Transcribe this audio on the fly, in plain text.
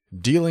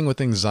Dealing with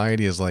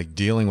anxiety is like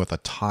dealing with a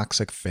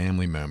toxic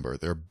family member.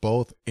 They're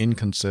both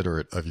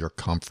inconsiderate of your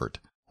comfort.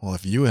 Well,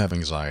 if you have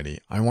anxiety,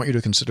 I want you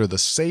to consider the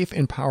safe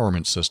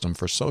empowerment system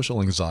for social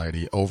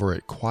anxiety over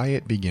at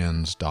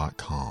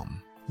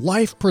quietbegins.com.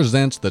 Life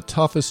presents the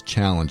toughest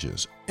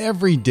challenges.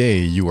 Every day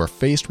you are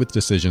faced with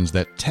decisions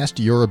that test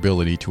your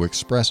ability to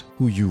express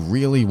who you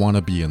really want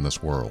to be in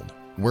this world.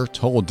 We're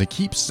told to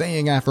keep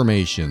saying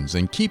affirmations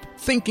and keep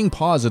thinking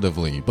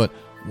positively, but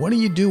what do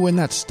you do when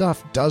that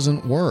stuff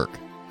doesn't work?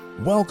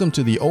 Welcome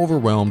to the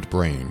Overwhelmed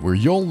Brain, where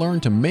you'll learn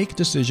to make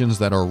decisions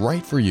that are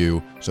right for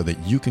you so that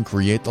you can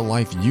create the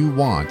life you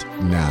want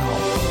now.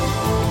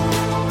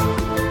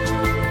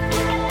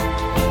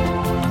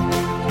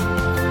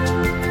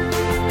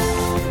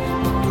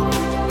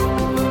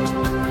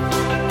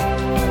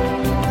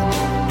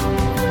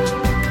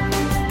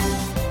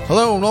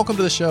 Hello and welcome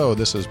to the show.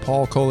 This is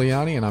Paul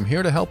Coliani, and I'm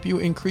here to help you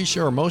increase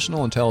your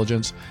emotional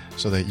intelligence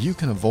so that you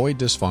can avoid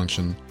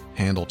dysfunction,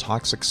 handle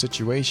toxic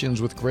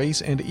situations with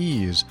grace and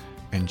ease,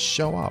 and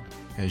show up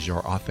as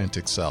your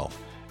authentic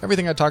self.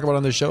 Everything I talk about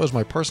on this show is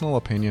my personal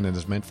opinion and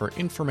is meant for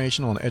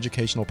informational and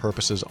educational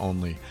purposes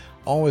only.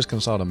 Always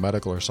consult a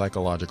medical or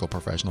psychological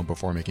professional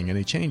before making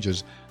any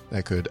changes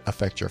that could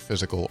affect your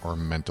physical or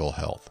mental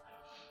health.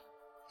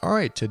 All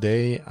right,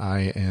 today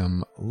I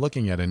am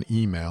looking at an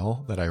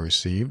email that I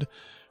received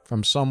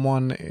from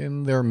someone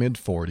in their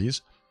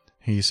mid-40s.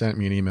 He sent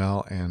me an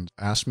email and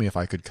asked me if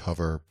I could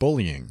cover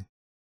bullying.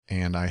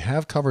 And I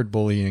have covered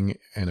bullying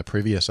in a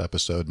previous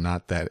episode,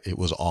 not that it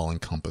was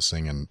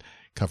all-encompassing and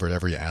covered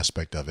every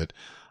aspect of it,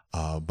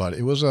 but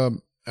it was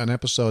an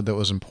episode that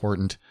was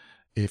important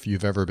if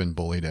you've ever been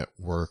bullied at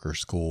work or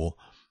school.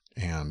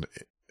 And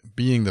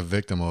being the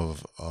victim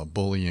of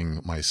bullying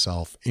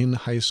myself in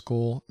high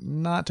school,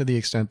 not to the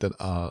extent that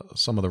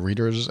some of the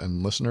readers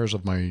and listeners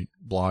of my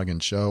blog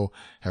and show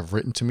have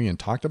written to me and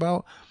talked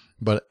about,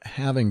 but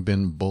having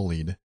been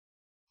bullied,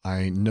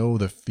 I know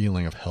the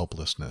feeling of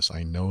helplessness.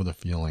 I know the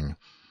feeling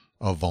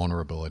of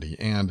vulnerability.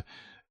 And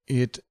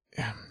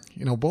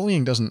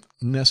bullying doesn't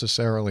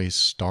necessarily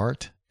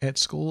start at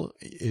school.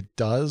 It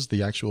does,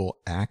 the actual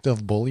act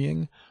of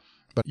bullying,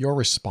 but your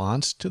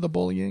response to the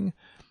bullying,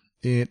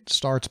 it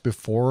starts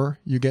before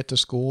you get to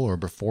school or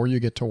before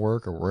you get to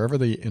work or wherever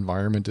the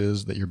environment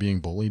is that you're being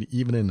bullied,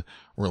 even in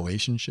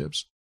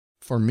relationships.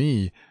 For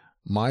me,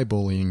 my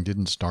bullying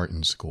didn't start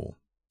in school.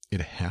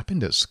 It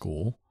happened at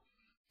school.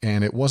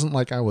 And it wasn't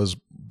like I was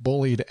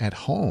bullied at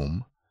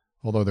home,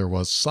 although there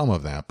was some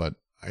of that, but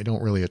I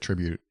don't really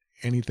attribute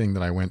anything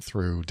that I went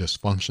through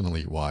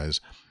dysfunctionally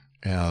wise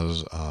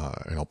as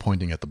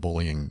pointing at the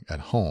bullying at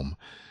home.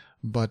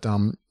 But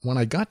when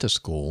I got to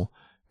school,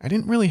 I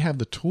didn't really have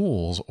the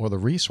tools or the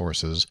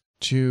resources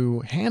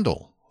to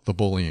handle the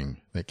bullying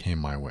that came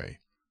my way.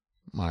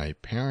 My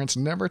parents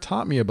never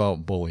taught me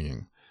about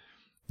bullying.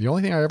 The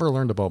only thing I ever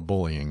learned about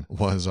bullying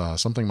was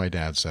something my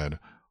dad said,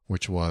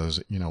 which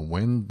was,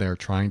 when they're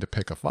trying to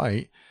pick a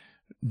fight,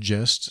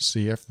 just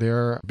see if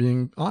they're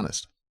being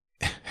honest.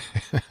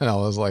 And I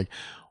was like,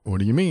 what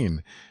do you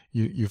mean?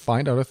 You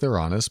find out if they're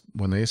honest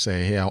when they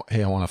say, hey,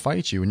 I want to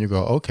fight you. And you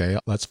go, okay,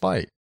 let's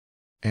fight.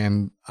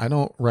 And I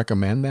don't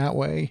recommend that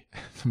way,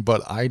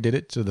 but I did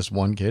it to this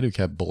one kid who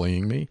kept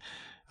bullying me.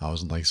 I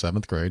was in like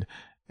 7th grade,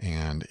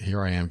 and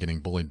here I am getting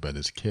bullied by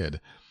this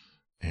kid.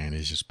 And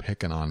he's just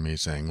picking on me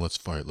saying, let's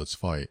fight, let's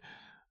fight.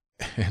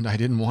 And I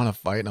didn't want to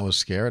fight, and I was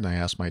scared, and I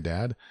asked my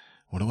dad,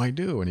 what do I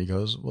do? And he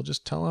goes, well,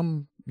 just tell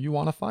him you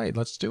want to fight.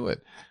 Let's do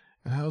it.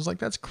 And I was like,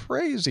 that's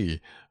crazy.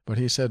 But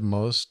he said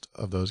most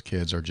of those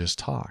kids are just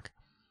talk.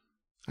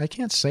 I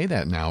can't say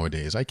that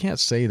nowadays. I can't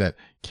say that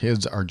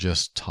kids are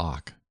just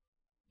talk.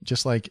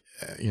 Just like,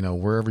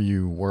 wherever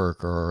you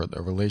work or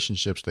the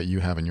relationships that you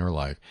have in your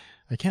life,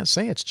 I can't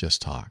say it's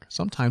just talk.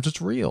 Sometimes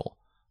it's real.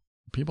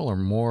 People are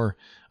more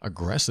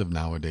aggressive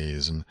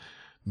nowadays, and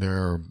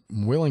they're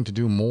willing to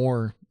do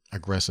more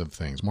aggressive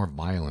things, more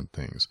violent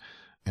things.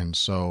 And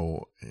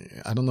so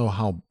I don't know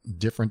how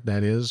different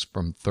that is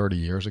from 30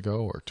 years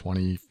ago or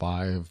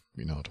 25,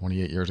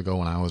 28 years ago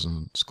when I was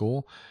in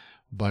school,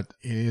 but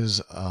it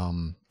is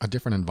a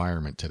different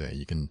environment today.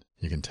 You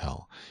can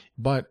tell.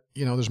 But,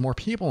 there's more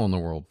people in the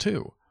world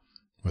too.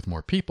 With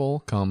more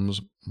people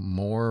comes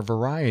more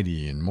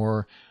variety and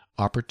more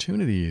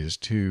opportunities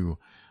to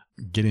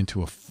get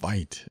into a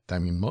fight. I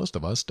mean, most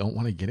of us don't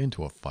want to get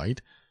into a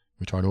fight.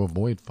 We try to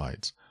avoid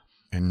fights.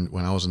 And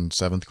when I was in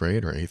 7th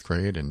grade or 8th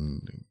grade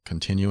and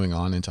continuing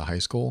on into high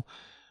school,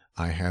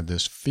 I had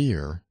this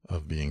fear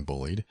of being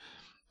bullied.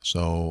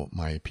 So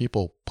my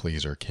people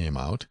pleaser came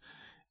out.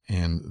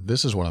 And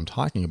this is what I'm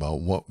talking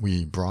about, what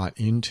we brought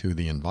into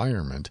the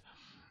environment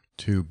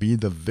to be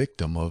the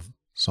victim of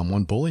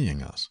someone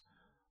bullying us.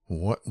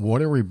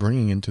 What are we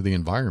bringing into the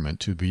environment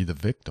to be the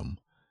victim?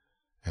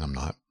 And I'm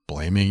not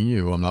blaming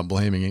you. I'm not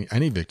blaming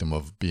any victim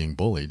of being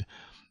bullied.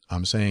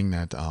 I'm saying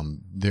that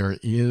there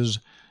is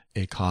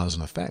a cause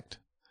and effect.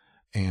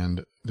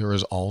 And there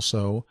is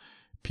also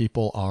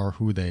people are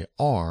who they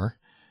are,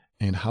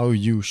 and how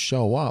you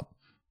show up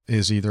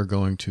is either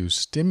going to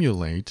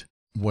stimulate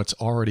what's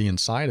already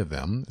inside of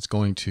them. It's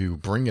going to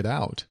bring it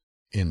out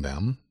in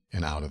them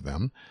and out of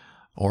them,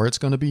 or it's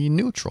going to be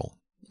neutral,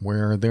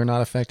 where they're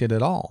not affected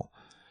at all.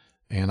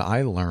 And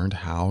I learned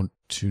how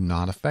to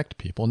not affect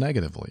people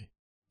negatively.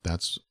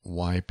 That's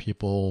why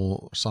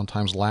people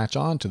sometimes latch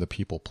on to the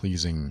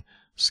people-pleasing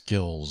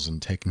skills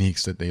and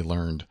techniques that they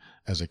learned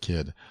as a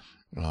kid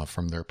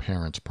from their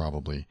parents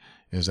probably,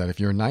 is that if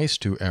you're nice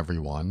to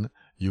everyone,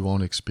 you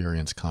won't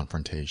experience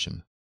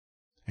confrontation.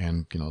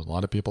 And, a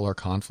lot of people are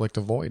conflict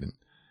avoidant.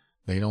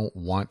 They don't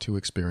want to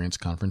experience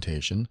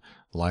confrontation.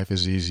 Life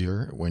is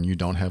easier when you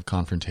don't have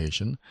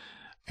confrontation.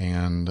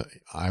 And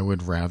I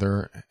would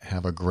rather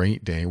have a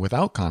great day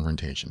without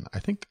confrontation. I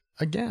think,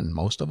 again,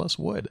 most of us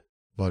would.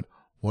 But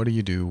what do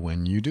you do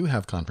when you do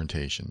have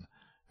confrontation?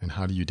 And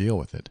how do you deal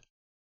with it?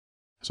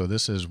 So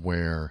this is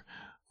where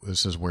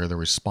the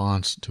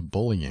response to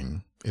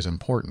bullying is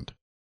important.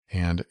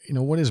 And,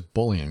 what is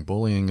bullying?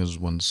 Bullying is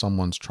when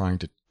someone's trying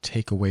to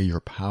take away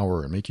your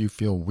power and make you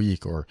feel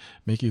weak or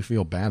make you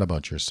feel bad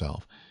about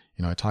yourself.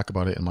 I talk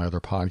about it in my other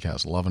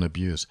podcast, Love and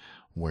Abuse,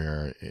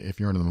 where if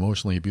you're in an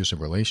emotionally abusive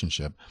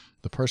relationship,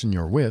 the person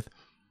you're with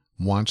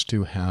wants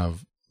to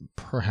have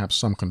perhaps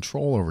some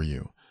control over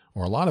you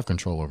or a lot of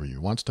control over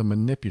you, wants to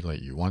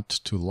manipulate you, wants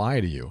to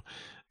lie to you,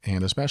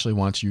 and especially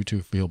wants you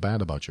to feel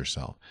bad about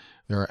yourself.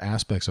 There are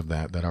aspects of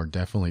that are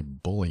definitely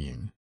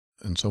bullying.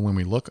 And so when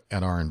we look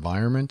at our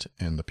environment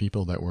and the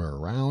people that we're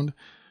around,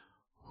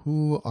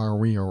 who are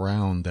we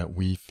around that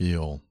we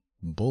feel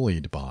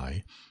bullied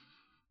by,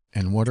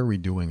 and what are we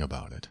doing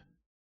about it?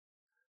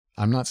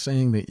 I'm not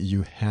saying that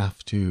you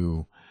have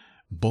to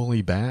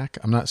bully back.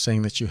 I'm not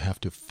saying that you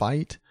have to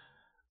fight.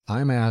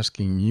 I'm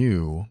asking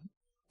you,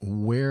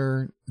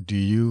 where do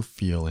you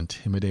feel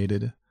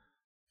intimidated?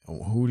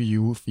 Who do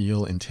you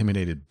feel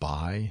intimidated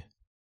by?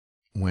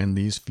 When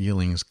these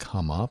feelings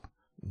come up,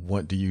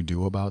 what do you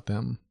do about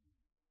them?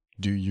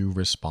 Do you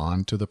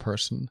respond to the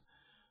person?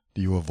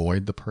 Do you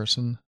avoid the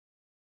person?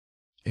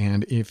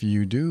 And if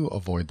you do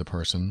avoid the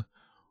person,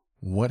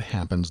 what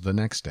happens the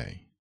next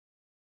day?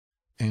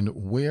 And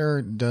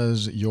where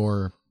does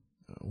your,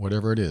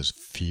 whatever it is,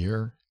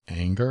 fear,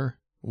 anger,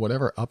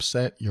 whatever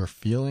upset you're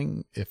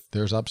feeling, if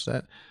there's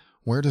upset,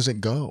 where does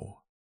it go?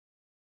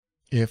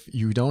 If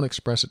you don't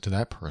express it to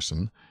that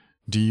person,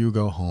 do you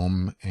go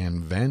home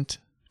and vent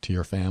to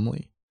your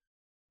family?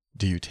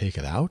 Do you take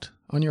it out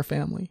on your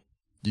family?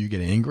 Do you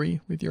get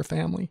angry with your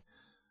family?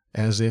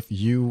 As if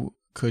you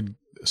could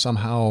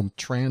somehow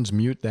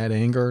transmute that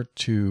anger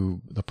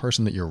to the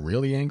person that you're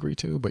really angry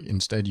to, but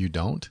instead you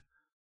don't?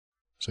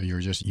 So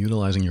you're just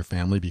utilizing your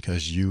family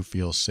because you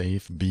feel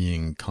safe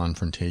being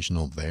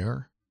confrontational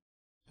there?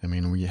 I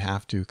mean, we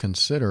have to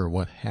consider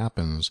what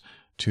happens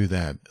to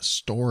that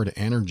stored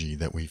energy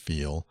that we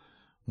feel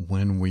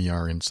when we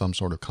are in some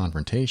sort of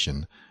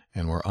confrontation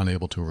and we're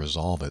unable to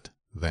resolve it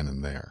then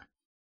and there.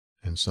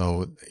 And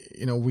so,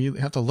 we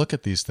have to look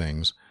at these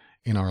things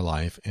in our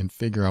life and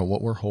figure out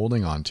what we're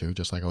holding on to,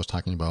 just like I was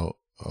talking about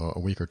a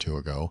week or two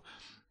ago.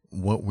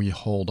 What we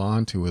hold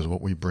on to is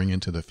what we bring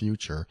into the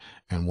future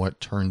and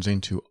what turns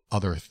into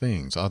other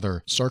things,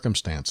 other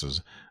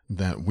circumstances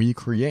that we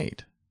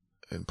create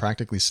and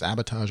practically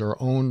sabotage our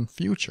own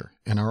future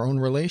and our own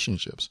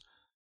relationships.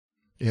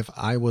 If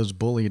I was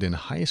bullied in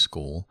high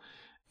school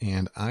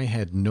and I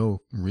had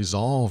no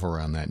resolve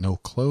around that, no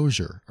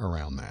closure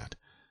around that,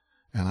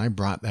 and I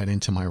brought that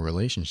into my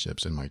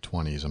relationships in my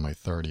 20s and my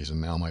 30s and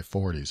now my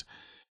 40s,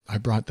 I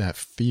brought that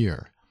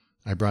fear.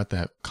 I brought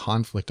that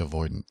conflict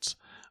avoidance.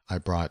 I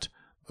brought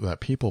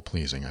that people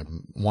pleasing.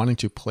 I'm wanting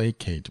to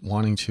placate,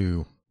 wanting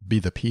to be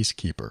the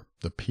peacekeeper,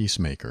 the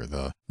peacemaker,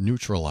 the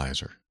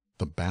neutralizer,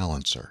 the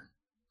balancer.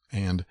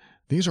 And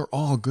these are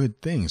all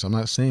good things. I'm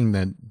not saying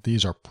that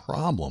these are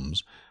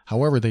problems.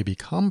 However, they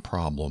become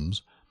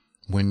problems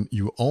when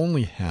you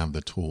only have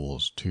the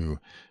tools to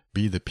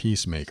be the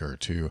peacemaker,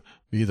 to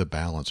be the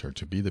balancer,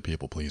 to be the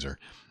people pleaser.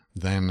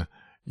 Then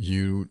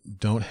you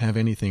don't have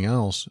anything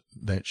else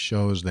that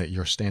shows that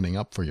you're standing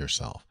up for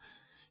yourself.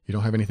 You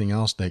don't have anything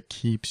else that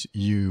keeps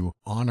you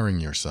honoring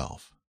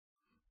yourself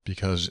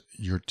because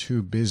you're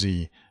too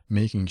busy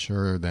making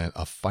sure that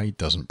a fight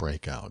doesn't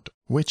break out,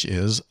 which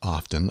is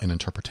often an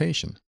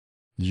interpretation.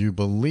 You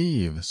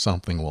believe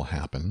something will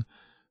happen,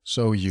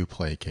 so you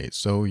placate,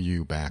 so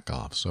you back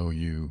off, so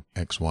you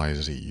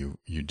XYZ,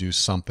 you do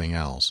something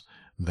else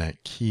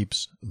that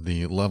keeps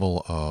the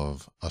level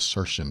of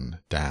assertion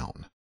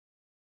down.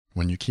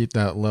 When you keep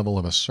that level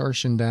of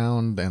assertion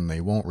down, then they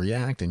won't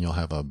react and you'll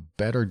have a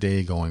better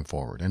day going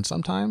forward. And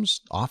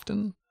sometimes,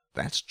 often,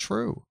 that's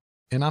true.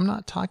 And I'm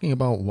not talking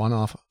about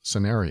one-off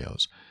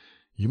scenarios.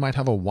 You might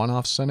have a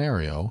one-off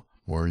scenario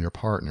where your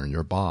partner,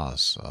 your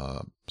boss,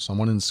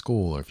 someone in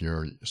school, if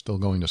you're still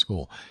going to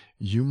school,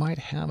 you might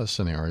have a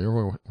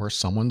scenario where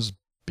someone's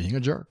being a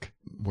jerk,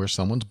 where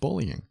someone's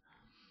bullying.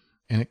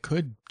 And it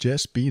could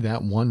just be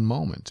that one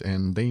moment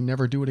and they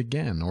never do it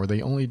again, or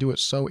they only do it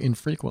so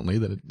infrequently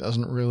that it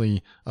doesn't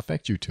really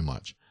affect you too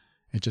much.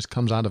 It just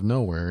comes out of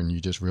nowhere and you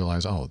just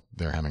realize, oh,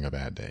 they're having a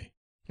bad day.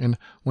 And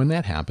when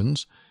that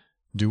happens,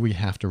 do we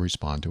have to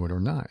respond to it or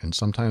not? And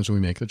sometimes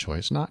we make the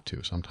choice not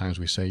to. Sometimes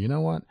we say, you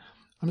know what?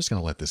 I'm just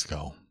going to let this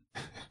go.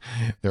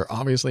 They're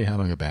obviously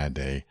having a bad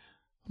day.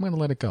 I'm going to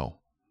let it go.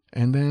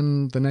 And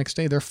then the next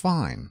day they're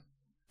fine.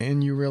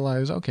 And you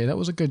realize, okay, that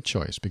was a good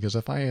choice, because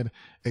if I had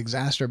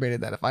exacerbated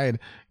that, if I had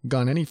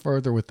gone any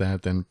further with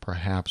that, then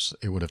perhaps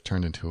it would have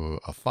turned into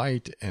a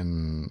fight,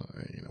 and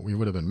we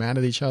would have been mad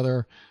at each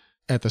other.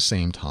 At the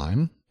same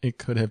time, it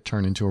could have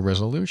turned into a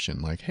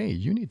resolution, like, hey,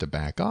 you need to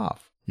back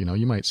off.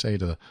 You might say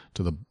to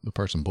the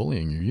person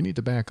bullying you, you need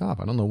to back off.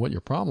 I don't know what your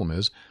problem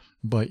is,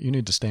 but you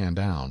need to stand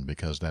down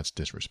because that's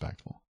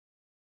disrespectful.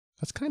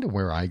 That's kind of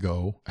where I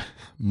go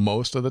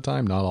most of the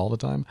time, not all the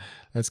time.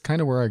 That's kind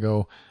of where I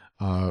go.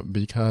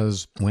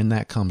 Because when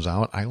that comes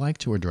out, I like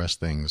to address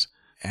things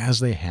as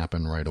they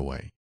happen right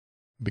away.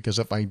 Because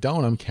if I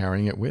don't, I'm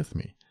carrying it with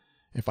me.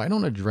 If I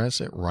don't address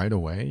it right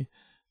away,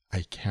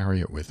 I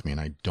carry it with me,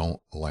 and I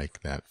don't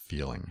like that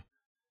feeling.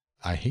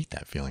 I hate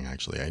that feeling,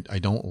 actually. I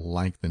don't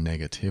like the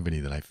negativity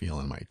that I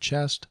feel in my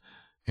chest,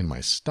 in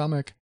my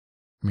stomach.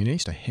 I mean, I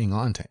used to hang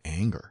on to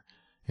anger,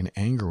 and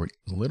anger would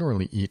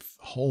literally eat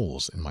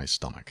holes in my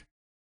stomach.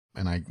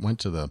 And I went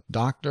to the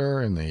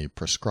doctor, and they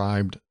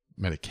prescribed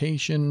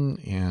medication,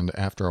 and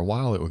after a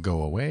while it would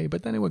go away,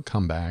 but then it would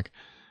come back,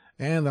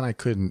 and then I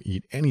couldn't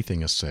eat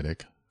anything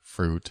acidic,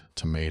 fruit,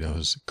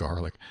 tomatoes,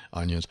 garlic,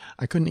 onions.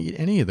 I couldn't eat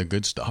any of the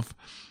good stuff,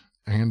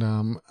 and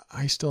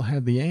I still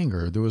had the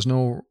anger. There was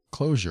no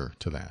closure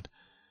to that,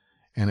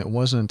 and it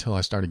wasn't until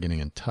I started getting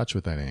in touch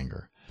with that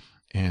anger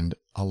and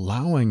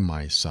allowing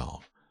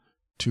myself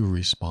to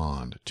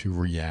respond, to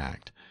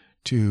react,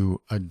 to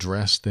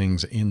address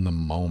things in the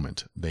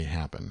moment they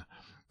happen,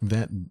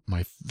 that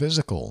my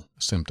physical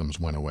symptoms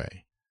went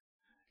away.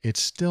 It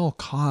still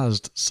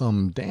caused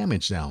some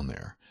damage down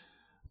there,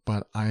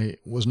 but I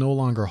was no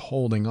longer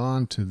holding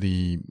on to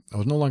I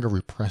was no longer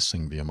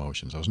repressing the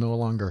emotions. I was no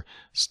longer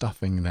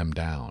stuffing them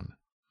down.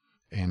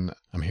 And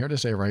I'm here to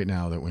say right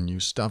now that when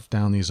you stuff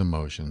down these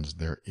emotions,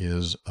 there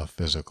is a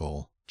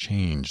physical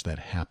change that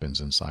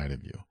happens inside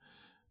of you,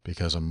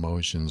 because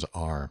emotions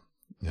are,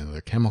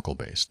 they're chemical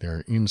based.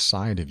 They're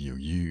inside of you.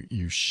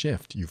 You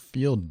shift, you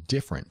feel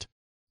different.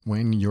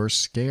 When you're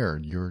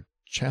scared, your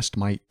chest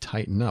might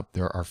tighten up.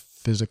 There are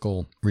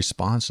physical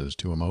responses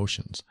to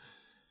emotions.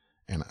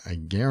 And I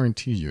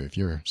guarantee you, if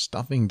you're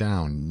stuffing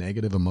down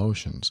negative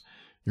emotions,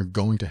 you're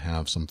going to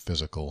have some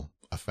physical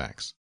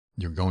effects.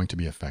 You're going to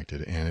be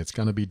affected, and it's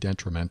going to be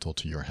detrimental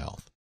to your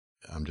health.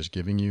 I'm just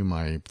giving you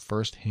my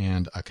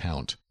firsthand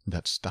account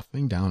that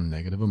stuffing down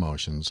negative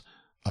emotions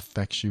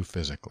affects you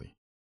physically.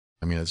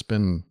 I mean, it's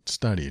been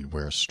studied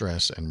where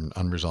stress and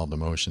unresolved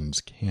emotions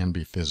can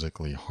be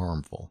physically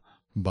harmful.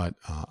 But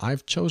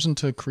I've chosen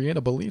to create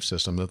a belief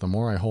system that the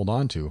more I hold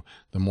on to,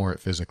 the more it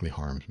physically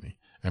harms me.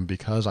 And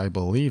because I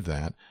believe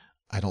that,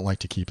 I don't like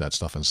to keep that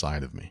stuff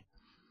inside of me.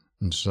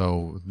 And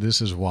so this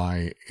is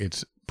why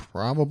it's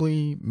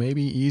probably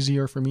maybe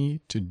easier for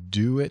me to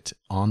do it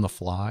on the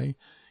fly,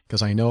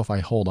 because I know if I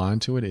hold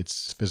on to it,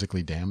 it's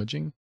physically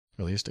damaging,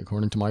 at least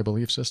according to my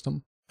belief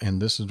system. And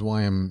this is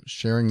why I'm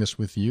sharing this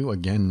with you.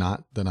 Again,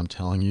 not that I'm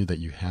telling you that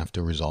you have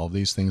to resolve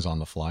these things on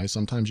the fly.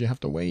 Sometimes you have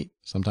to wait.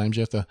 Sometimes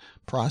you have to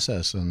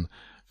process and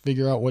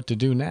figure out what to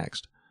do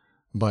next.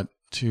 But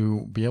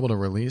to be able to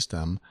release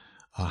them,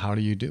 how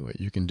do you do it?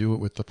 You can do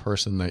it with the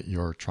person that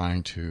you're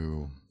trying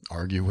to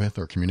argue with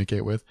or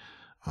communicate with.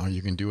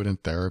 You can do it in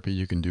therapy.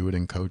 You can do it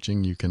in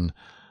coaching. You can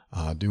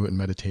do it in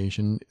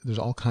meditation. There's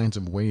all kinds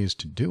of ways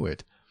to do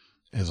it,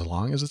 as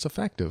long as it's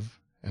effective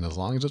and as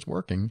long as it's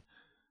working.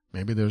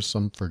 Maybe there's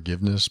some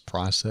forgiveness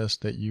process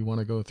that you want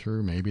to go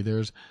through. Maybe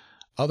there's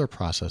other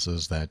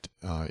processes that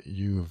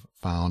you've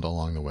found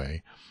along the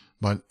way.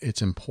 But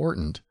it's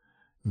important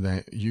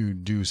that you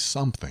do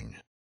something.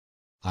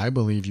 I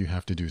believe you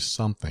have to do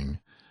something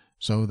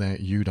so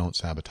that you don't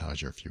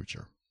sabotage your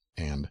future.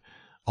 And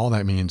all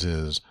that means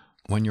is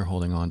when you're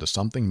holding on to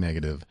something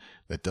negative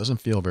that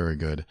doesn't feel very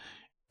good,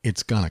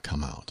 it's going to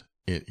come out.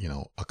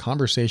 A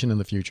conversation in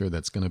the future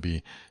that's going to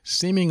be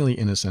seemingly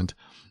innocent,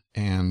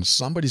 and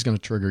somebody's going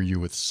to trigger you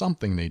with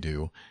something they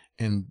do,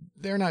 and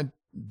they're not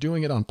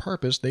doing it on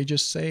purpose. They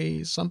just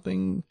say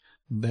something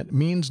that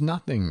means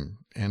nothing,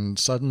 and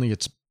suddenly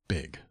it's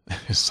big.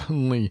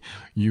 Suddenly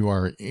you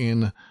are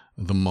in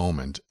the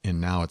moment, and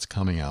now it's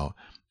coming out,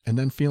 and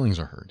then feelings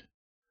are hurt.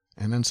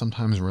 And then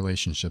sometimes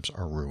relationships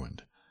are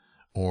ruined,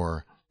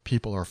 or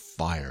people are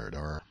fired,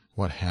 or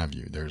what have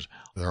you. There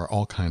are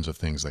all kinds of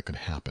things that could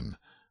happen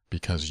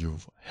because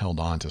you've held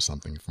on to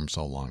something from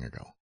so long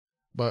ago.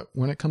 But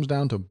when it comes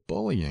down to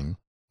bullying,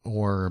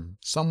 or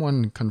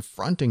someone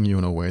confronting you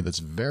in a way that's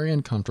very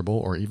uncomfortable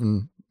or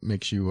even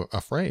makes you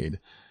afraid,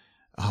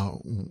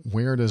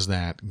 where does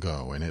that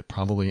go? And it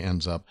probably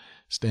ends up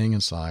staying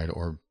inside,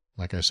 or,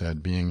 like I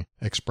said, being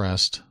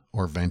expressed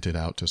or vented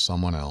out to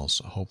someone else.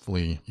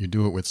 Hopefully you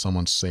do it with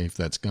someone safe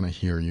that's going to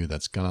hear you,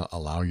 that's going to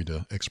allow you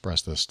to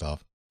express this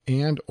stuff.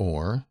 And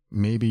or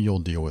maybe you'll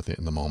deal with it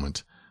in the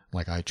moment,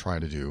 like I try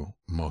to do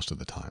most of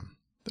the time.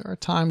 There are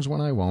times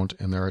when I won't,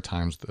 and there are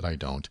times that I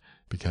don't,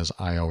 because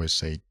I always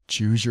say,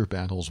 choose your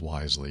battles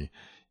wisely.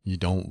 You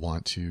don't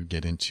want to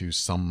get into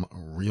some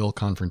real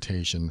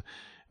confrontation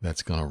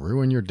that's going to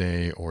ruin your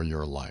day or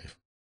your life.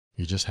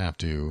 You just have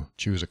to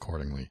choose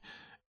accordingly.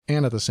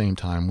 And at the same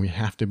time, we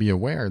have to be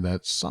aware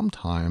that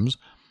sometimes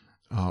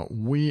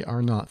we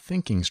are not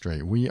thinking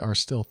straight. We are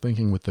still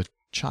thinking with the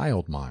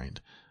child mind,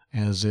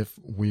 as if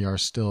we are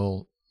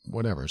still,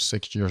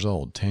 6 years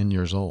old, 10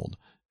 years old,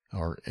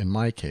 or in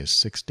my case,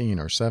 16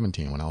 or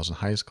 17 when I was in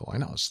high school. I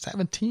know, I was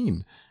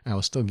 17 and I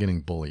was still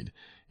getting bullied.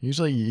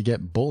 Usually you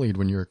get bullied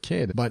when you're a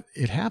kid, but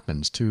it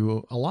happens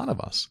to a lot of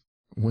us.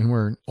 When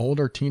we're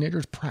older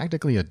teenagers,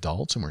 practically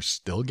adults, and we're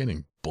still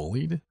getting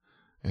bullied.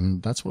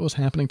 And that's what was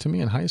happening to me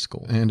in high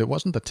school. And it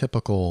wasn't the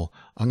typical,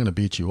 I'm going to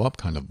beat you up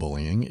kind of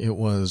bullying. It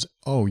was,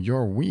 oh,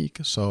 you're weak,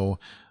 so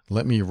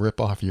let me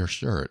rip off your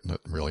shirt. That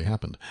really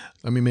happened.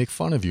 Let me make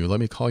fun of you. Let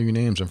me call you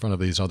names in front of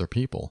these other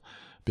people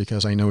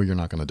because I know you're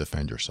not going to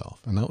defend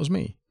yourself. And that was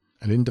me.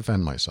 I didn't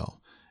defend myself.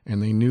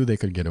 And they knew they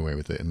could get away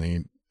with it, and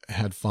they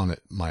had fun at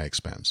my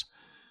expense.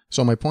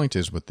 So my point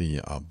is with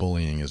the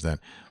bullying is that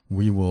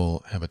we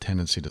will have a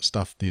tendency to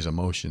stuff these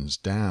emotions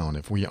down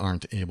if we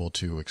aren't able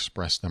to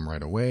express them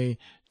right away,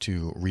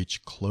 to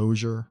reach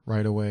closure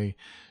right away,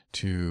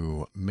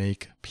 to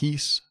make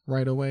peace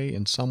right away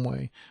in some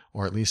way,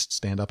 or at least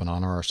stand up and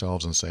honor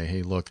ourselves and say,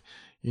 hey, look,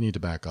 you need to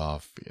back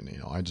off.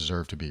 I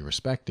deserve to be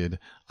respected.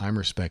 I'm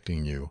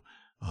respecting you.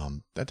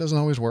 That doesn't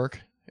always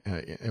work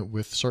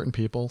with certain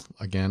people.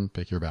 Again,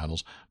 pick your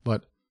battles.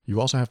 But you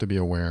also have to be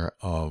aware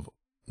of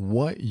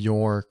what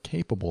you're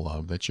capable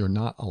of that you're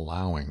not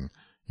allowing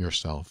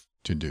yourself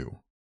to do.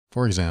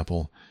 For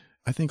example,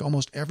 I think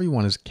almost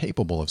everyone is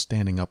capable of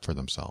standing up for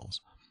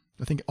themselves.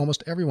 I think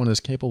almost everyone is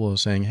capable of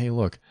saying, hey,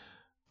 look,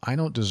 I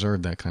don't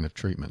deserve that kind of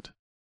treatment.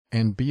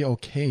 And be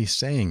okay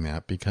saying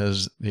that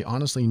because they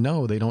honestly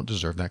know they don't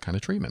deserve that kind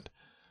of treatment.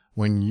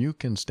 When you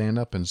can stand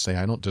up and say,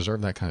 I don't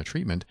deserve that kind of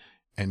treatment,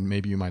 and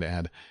maybe you might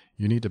add,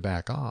 you need to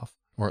back off,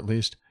 or at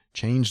least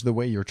change the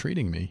way you're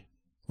treating me.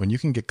 When you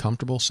can get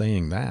comfortable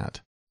saying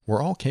that,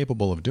 we're all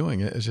capable of doing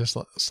it. It's just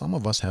some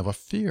of us have a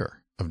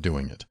fear of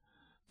doing it.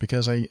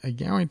 Because I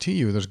guarantee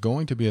you there's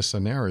going to be a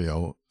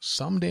scenario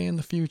someday in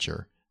the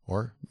future,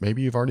 or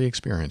maybe you've already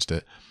experienced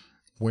it,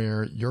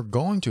 where you're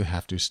going to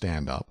have to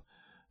stand up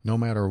no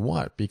matter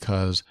what,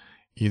 because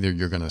either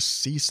you're going to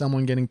see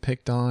someone getting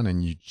picked on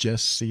and you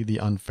just see the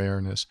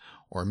unfairness,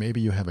 or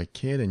maybe you have a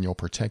kid and you'll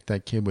protect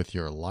that kid with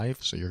your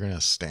life, so you're going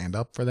to stand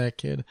up for that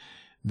kid.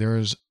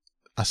 There's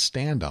a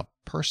stand-up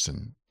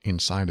person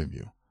inside of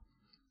you.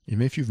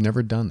 Even if you've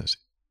never done this,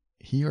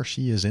 he or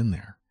she is in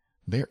there.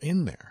 They're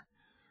in there.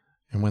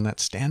 And when that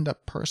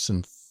stand-up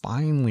person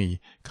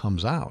finally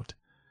comes out,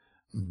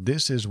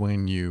 this is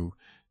when you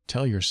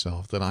tell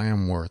yourself that I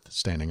am worth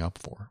standing up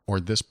for, or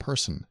this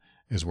person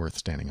is worth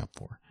standing up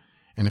for.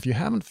 And if you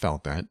haven't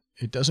felt that,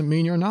 it doesn't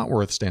mean you're not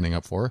worth standing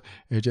up for.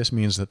 It just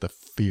means that the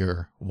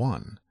fear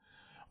won.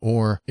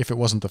 Or if it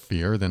wasn't the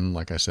fear, then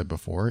like I said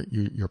before,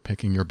 you're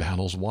picking your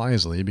battles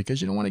wisely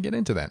because you don't want to get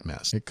into that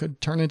mess. It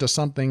could turn into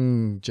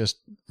something just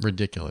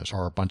ridiculous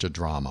or a bunch of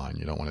drama and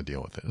you don't want to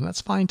deal with it. And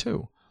that's fine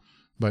too.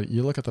 But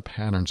you look at the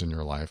patterns in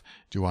your life.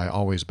 Do I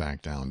always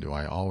back down? Do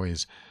I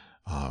always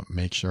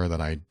make sure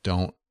that I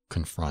don't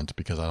confront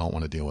because I don't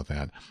want to deal with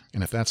that?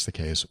 And if that's the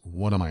case,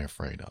 what am I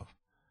afraid of?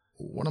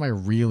 What am I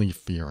really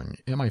fearing?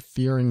 Am I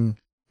fearing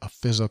a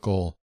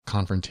physical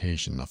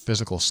confrontation, a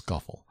physical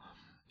scuffle?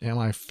 Am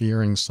I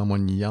fearing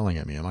someone yelling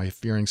at me? Am I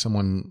fearing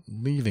someone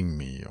leaving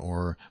me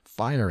or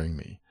firing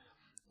me?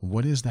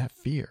 What is that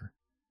fear?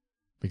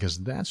 Because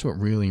that's what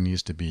really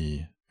needs to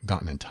be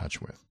gotten in touch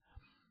with.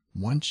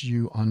 Once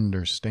you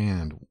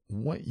understand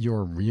what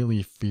you're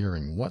really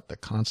fearing, what the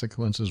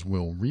consequences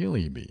will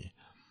really be,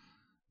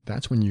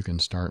 that's when you can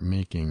start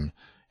making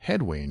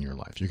headway in your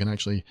life. You can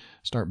actually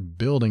start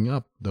building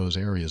up those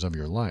areas of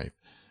your life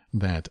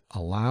that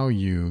allow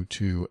you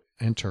to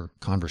enter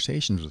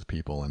conversations with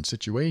people and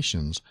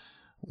situations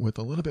with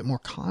a little bit more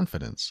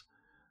confidence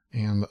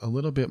and a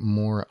little bit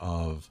more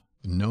of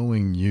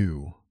knowing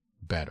you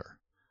better.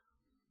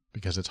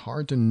 Because it's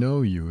hard to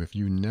know you if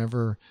you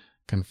never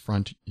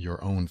confront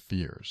your own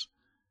fears.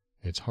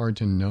 It's hard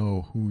to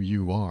know who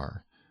you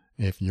are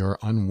if you're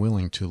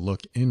unwilling to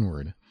look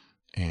inward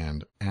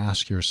and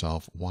ask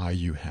yourself why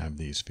you have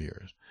these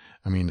fears.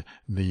 I mean,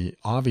 the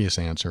obvious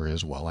answer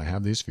is, well, I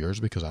have these fears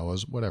because I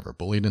was,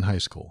 bullied in high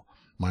school.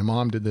 My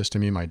mom did this to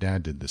me. My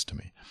dad did this to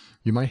me.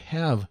 You might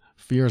have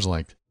fears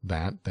like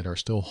that that are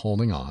still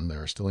holding on, that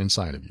are still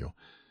inside of you.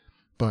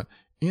 But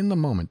in the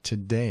moment,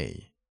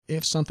 today,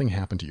 if something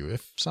happened to you,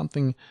 if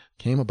something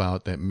came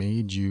about that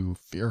made you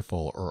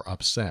fearful or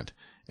upset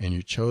and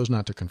you chose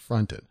not to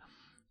confront it,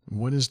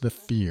 what is the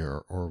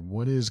fear or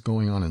what is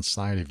going on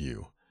inside of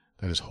you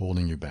that is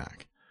holding you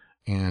back?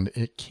 And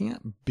it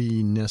can't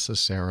be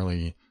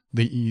necessarily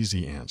the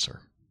easy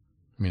answer.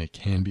 I mean, it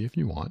can be if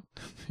you want.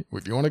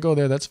 If you want to go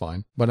there, that's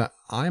fine. But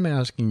I'm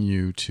asking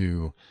you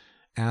to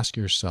ask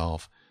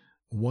yourself,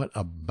 what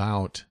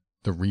about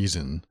the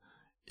reason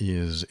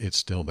is it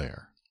still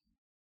there?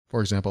 For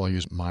example, I'll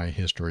use my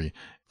history.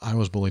 I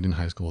was bullied in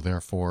high school,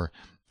 therefore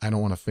I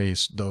don't want to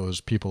face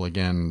those people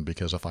again,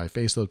 because if I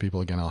face those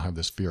people again, I'll have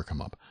this fear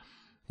come up.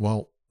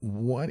 Well,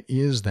 what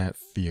is that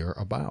fear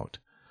about?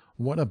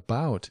 What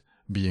about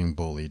being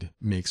bullied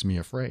makes me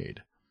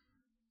afraid?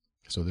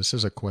 So this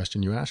is a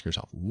question you ask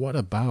yourself. What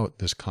about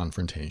this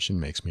confrontation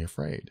makes me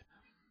afraid?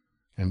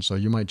 And so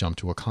you might jump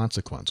to a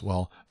consequence.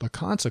 Well, the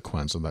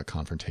consequence of that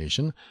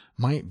confrontation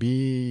might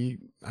be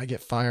I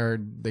get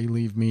fired, they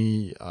leave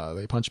me,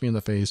 they punch me in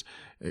the face.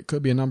 It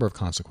could be a number of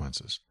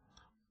consequences.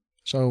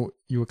 So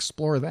you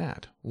explore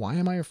that. Why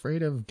am I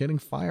afraid of getting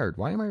fired?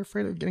 Why am I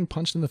afraid of getting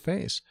punched in the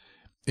face?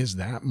 Is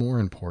that more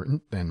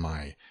important than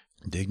my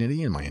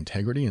dignity and my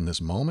integrity in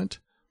this moment?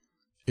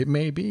 It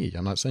may be.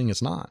 I'm not saying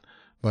it's not.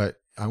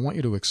 But I want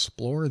you to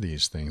explore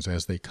these things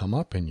as they come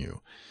up in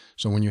you.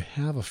 So when you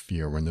have a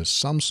fear, when there's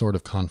some sort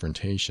of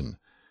confrontation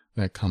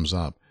that comes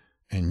up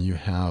and you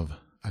have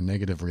a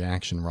negative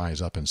reaction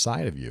rise up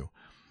inside of you,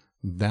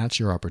 that's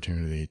your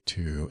opportunity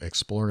to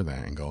explore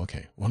that and go,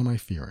 okay, what am I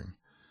fearing?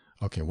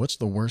 Okay, what's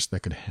the worst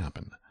that could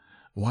happen?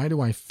 Why do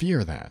I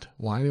fear that?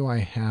 Why do I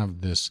have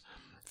this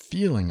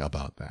feeling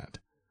about that?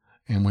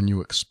 And when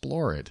you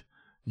explore it,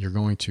 you're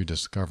going to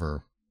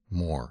discover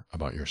more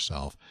about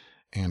yourself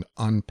and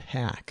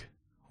unpack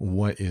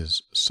what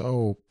is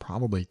so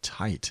probably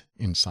tight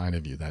inside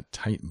of you, that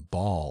tight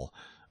ball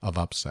of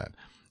upset,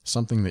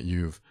 something that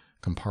you've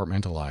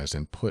compartmentalized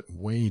and put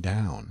way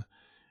down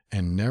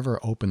and never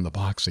opened the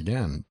box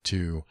again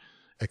to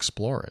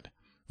explore it.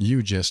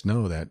 You just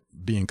know that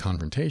being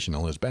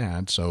confrontational is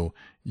bad, so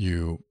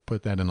you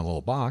put that in a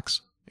little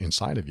box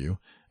inside of you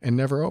and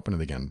never open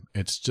it again.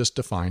 It's just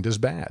defined as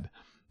bad.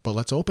 But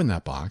let's open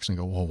that box and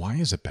go, well, why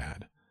is it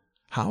bad?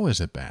 How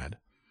is it bad?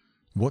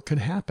 What could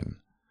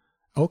happen?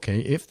 Okay,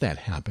 if that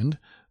happened,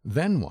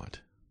 then what?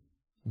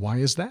 Why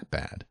is that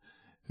bad?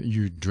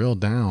 You drill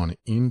down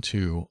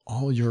into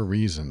all your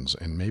reasons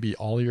and maybe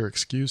all your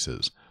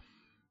excuses,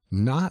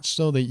 not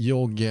so that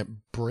you'll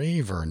get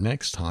braver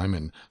next time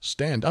and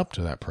stand up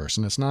to that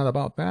person. It's not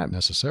about that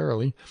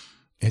necessarily.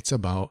 It's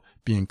about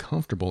being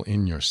comfortable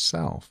in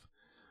yourself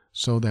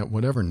so that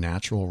whatever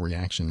natural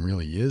reaction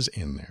really is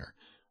in there,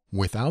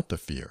 without the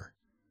fear,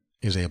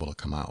 is able to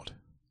come out.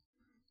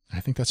 I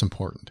think that's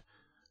important.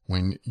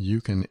 When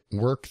you can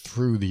work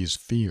through these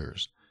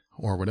fears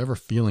or whatever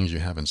feelings you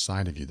have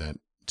inside of you that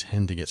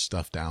tend to get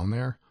stuffed down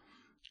there,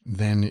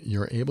 then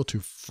you're able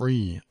to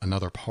free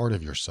another part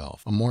of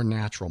yourself, a more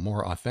natural,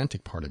 more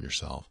authentic part of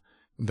yourself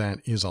that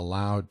is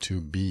allowed to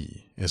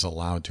be, is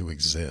allowed to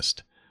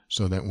exist,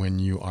 so that when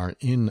you are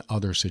in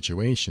other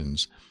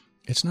situations,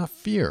 it's not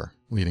fear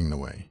leading the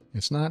way.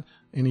 It's not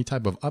any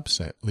type of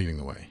upset leading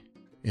the way.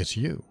 It's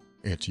you.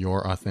 It's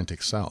your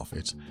authentic self.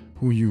 It's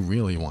who you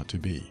really want to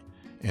be.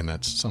 And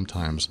that's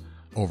sometimes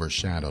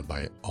overshadowed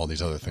by all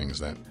these other things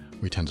that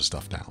we tend to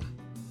stuff down.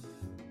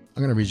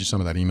 I'm going to read you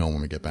some of that email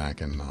when we get back,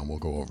 and we'll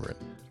go over it.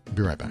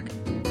 Be right back.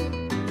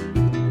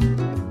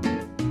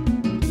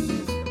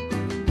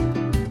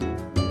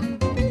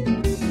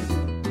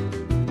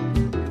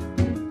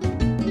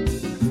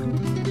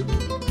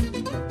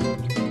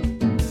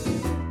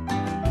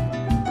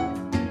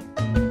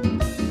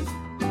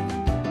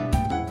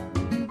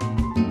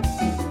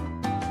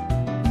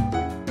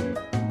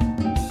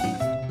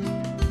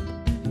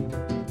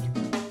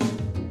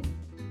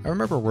 I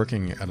remember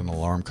working at an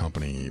alarm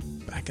company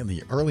back in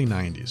the early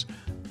 90s,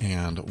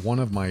 and one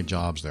of my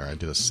jobs there, I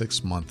did a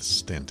 6-month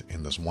stint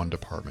in this one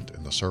department,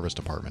 in the service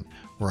department,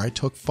 where I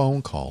took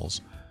phone calls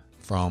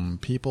from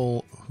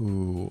people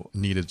who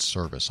needed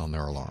service on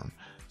their alarm.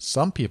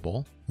 Some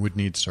people would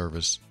need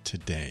service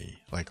today,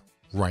 like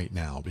right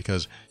now,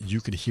 because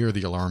you could hear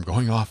the alarm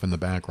going off in the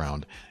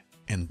background,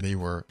 and they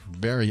were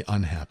very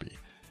unhappy.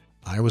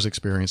 I was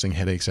experiencing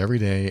headaches every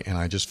day, and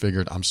I just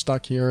figured, I'm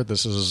stuck here.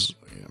 This is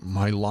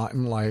my lot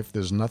in life.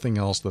 There's nothing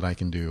else that I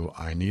can do.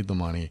 I need the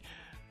money.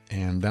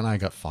 And then I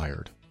got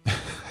fired.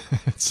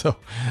 So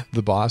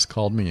the boss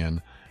called me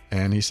in,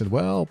 and he said,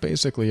 well,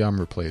 basically, I'm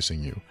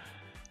replacing you.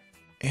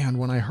 And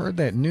when I heard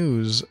that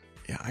news,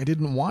 I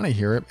didn't want to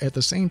hear it. At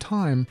the same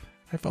time,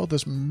 I felt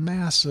this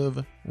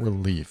massive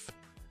relief.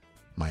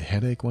 My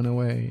headache went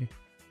away.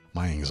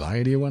 My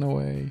anxiety went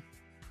away.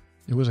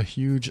 It was a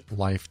huge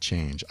life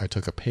change. I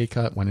took a pay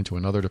cut, went into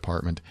another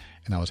department,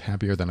 and I was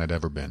happier than I'd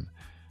ever been.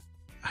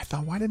 I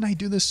thought, why didn't I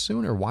do this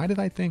sooner? Why did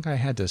I think I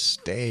had to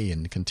stay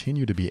and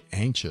continue to be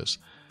anxious?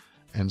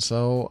 And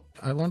so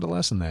I learned a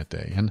lesson that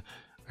day, and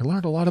I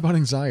learned a lot about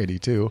anxiety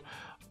too.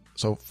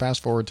 So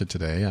fast forward to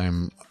today,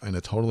 I'm in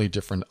a totally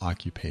different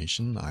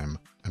occupation. I'm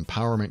an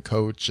empowerment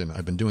coach, and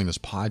I've been doing this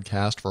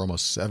podcast for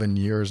almost 7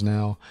 years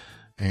now.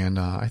 And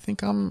I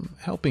think I'm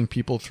helping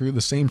people through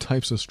the same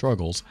types of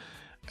struggles.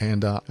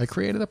 And I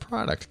created a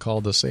product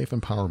called the Safe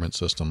Empowerment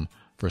System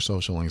for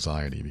Social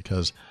Anxiety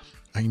because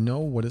I know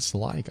what it's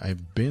like.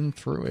 I've been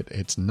through it.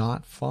 It's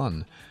not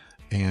fun.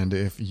 And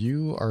if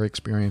you are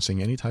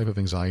experiencing any type of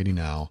anxiety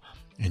now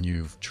and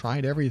you've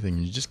tried everything,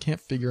 you just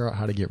can't figure out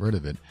how to get rid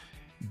of it,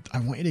 I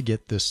want you to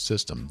get this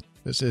system.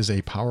 This is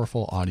a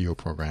powerful audio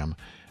program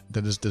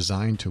that is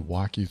designed to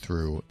walk you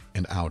through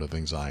and out of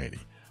anxiety.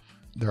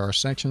 There are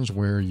sections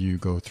where you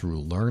go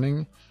through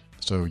learning,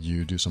 so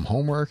you do some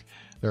homework.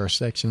 There are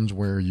sections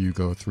where you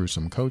go through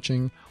some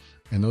coaching,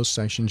 In those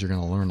sessions, you're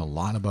going to learn a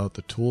lot about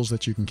the tools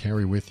that you can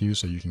carry with you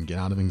so you can get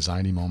out of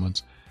anxiety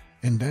moments.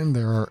 And then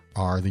there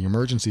are the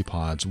emergency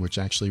pods, which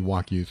actually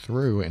walk you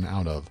through and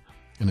out of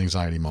an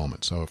anxiety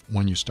moment. So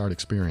when you start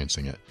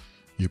experiencing it,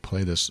 you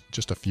play this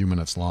just a few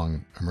minutes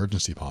long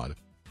emergency pod,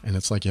 and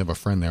it's like you have a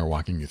friend there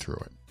walking you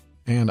through it.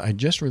 And I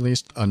just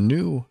released a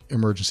new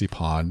emergency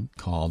pod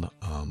called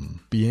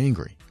Be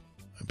Angry,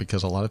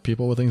 because a lot of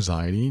people with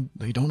anxiety,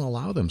 they don't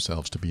allow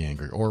themselves to be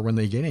angry. Or when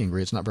they get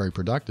angry, it's not very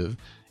productive.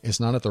 It's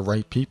not at the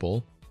right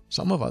people.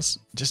 Some of us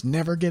just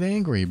never get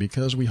angry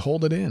because we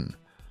hold it in.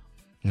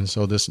 And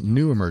so this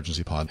new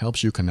emergency pod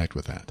helps you connect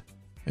with that.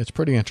 It's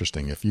pretty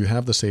interesting. If you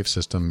have the Safe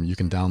System, you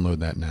can download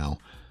that now.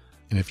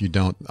 And if you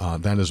don't,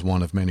 that is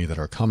one of many that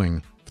are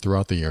coming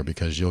throughout the year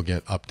because you'll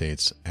get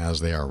updates as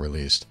they are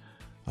released.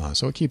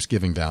 So it keeps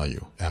giving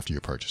value after you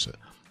purchase it.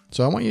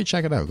 So I want you to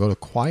check it out. Go to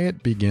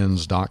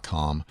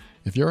quietbegins.com.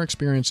 If you're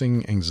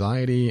experiencing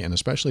anxiety, and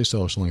especially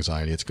social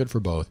anxiety, it's good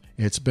for both.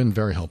 It's been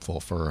very helpful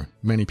for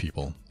many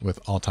people with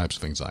all types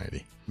of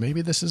anxiety.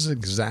 Maybe this is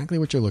exactly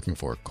what you're looking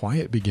for.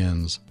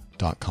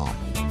 quietbegins.com.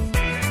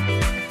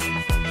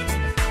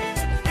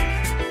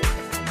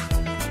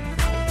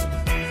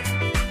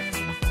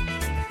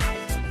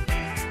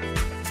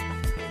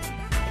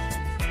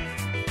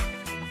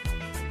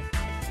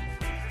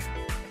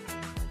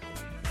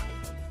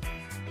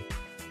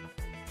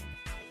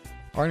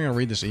 All right, I'm going to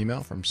read this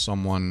email from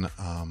someone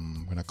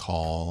I'm going to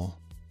call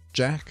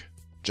Jack.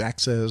 Jack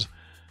says,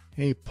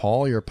 "Hey,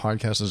 Paul, your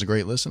podcast is a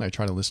great listen. I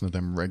try to listen to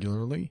them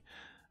regularly.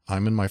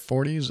 I'm in my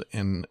 40s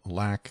and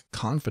lack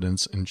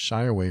confidence and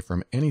shy away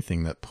from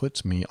anything that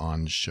puts me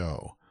on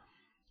show.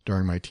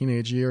 During my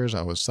teenage years,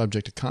 I was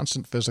subject to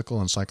constant physical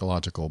and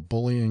psychological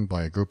bullying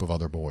by a group of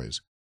other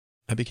boys.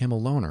 I became a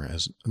loner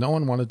as no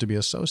one wanted to be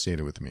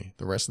associated with me.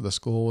 The rest of the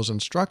school was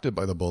instructed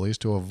by the bullies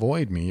to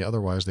avoid me,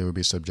 otherwise they would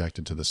be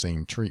subjected to the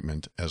same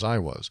treatment as I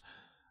was.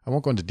 I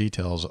won't go into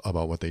details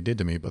about what they did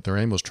to me, but their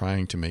aim was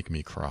trying to make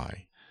me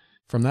cry.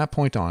 From that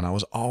point on, I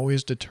was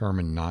always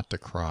determined not to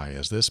cry,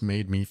 as this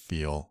made me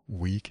feel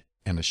weak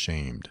and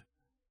ashamed.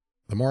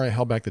 The more I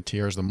held back the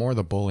tears, the more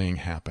the bullying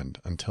happened,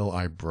 until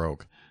I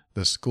broke.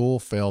 The school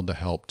failed to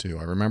help too.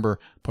 I remember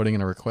putting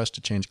in a request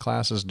to change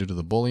classes due to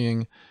the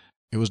bullying.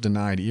 It was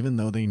denied even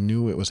though they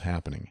knew it was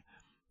happening.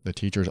 The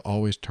teachers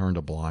always turned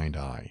a blind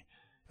eye.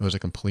 It was a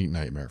complete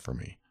nightmare for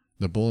me.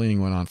 The bullying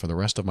went on for the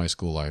rest of my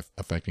school life,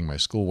 affecting my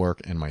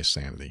schoolwork and my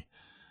sanity.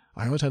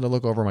 I always had to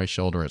look over my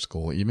shoulder at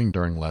school, even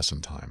during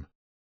lesson time.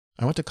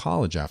 I went to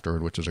college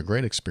afterward, which was a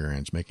great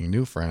experience, making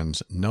new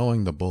friends,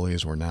 knowing the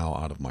bullies were now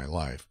out of my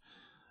life.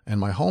 And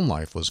my home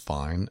life was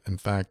fine. In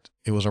fact,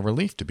 it was a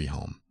relief to be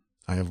home.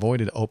 I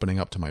avoided opening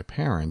up to my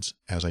parents,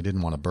 as I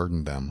didn't want to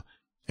burden them.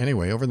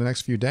 Anyway, over the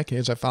next few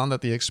decades, I found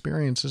that the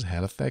experiences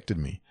had affected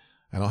me.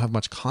 I don't have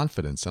much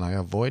confidence, and I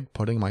avoid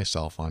putting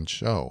myself on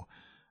show.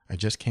 I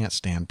just can't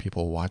stand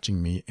people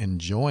watching me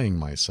enjoying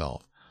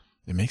myself.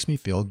 It makes me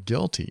feel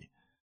guilty.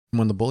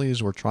 When the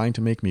bullies were trying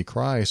to make me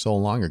cry so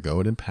long ago,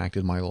 it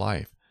impacted my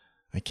life.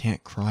 I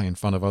can't cry in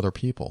front of other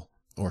people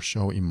or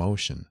show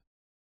emotion.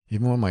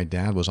 Even when my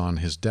dad was on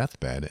his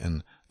deathbed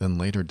and then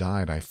later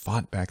died, I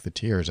fought back the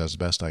tears as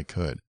best I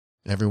could.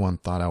 Everyone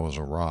thought I was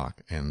a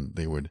rock, and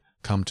they would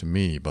come to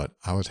me, but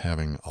I was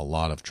having a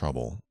lot of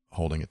trouble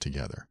holding it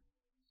together.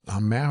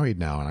 I'm married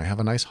now and I have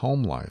a nice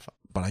home life,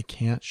 but I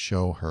can't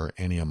show her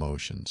any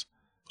emotions.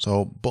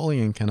 So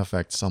bullying can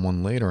affect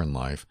someone later in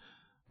life.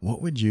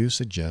 What would you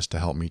suggest to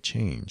help me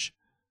change?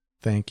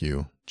 Thank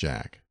you,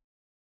 Jack."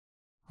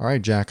 All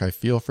right, Jack, I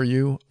feel for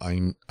you.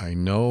 I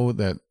know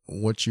that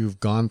what you've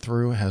gone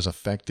through has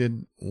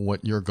affected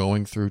what you're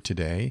going through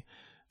today.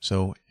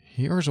 So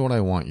here's what I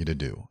want you to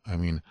do.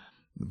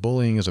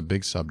 Bullying is a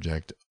big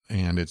subject,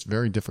 and it's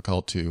very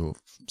difficult to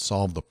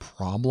solve the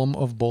problem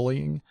of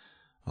bullying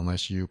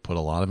unless you put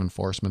a lot of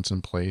enforcements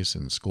in place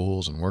in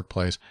schools and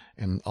workplace.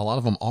 And a lot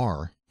of them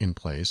are in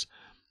place,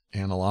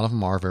 and a lot of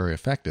them are very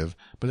effective,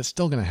 but it's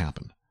still going to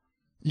happen.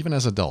 Even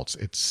as adults,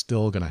 it's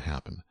still going to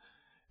happen.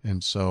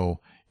 And so,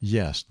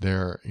 yes,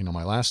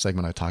 my last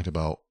segment I talked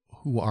about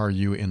who are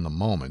you in the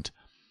moment.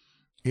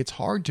 It's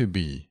hard to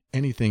be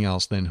anything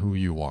else than who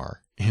you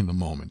are in the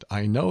moment.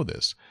 I know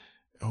this.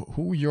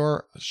 Who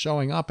you're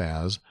showing up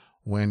as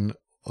when,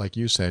 like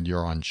you said,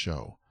 you're on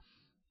show.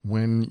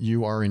 When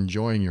you are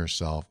enjoying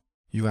yourself,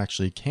 you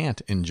actually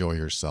can't enjoy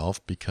yourself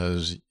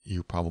because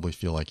you probably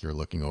feel like you're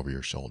looking over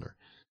your shoulder.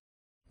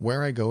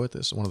 Where I go with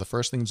this, one of the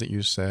first things that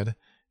you said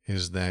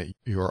is that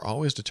you are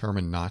always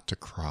determined not to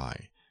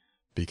cry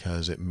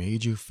because it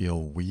made you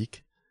feel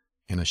weak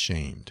and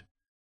ashamed.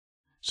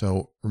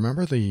 So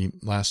remember the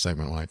last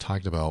segment when I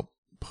talked about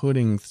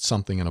putting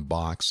something in a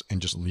box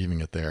and just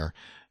leaving it there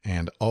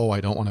and,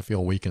 I don't want to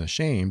feel weak and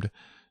ashamed,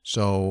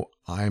 so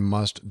I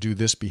must do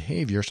this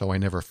behavior so I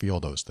never feel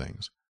those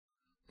things.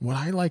 What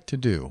I like to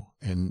do,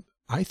 and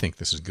I think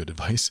this is good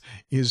advice,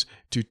 is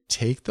to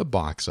take the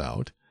box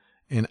out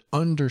and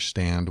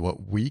understand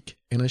what weak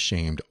and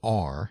ashamed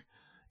are,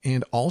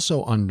 and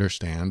also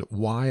understand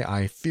why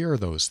I fear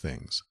those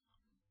things.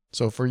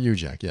 So for you,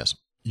 Jack, yes,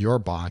 your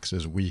box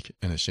is weak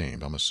and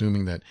ashamed. I'm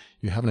assuming that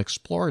you haven't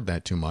explored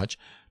that too much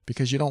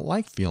because you don't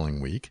like feeling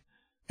weak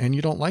and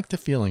you don't like the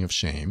feeling of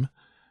shame.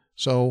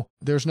 So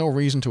there's no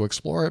reason to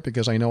explore it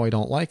because I know I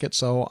don't like it,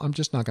 so I'm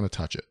just not going to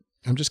touch it.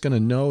 I'm just going to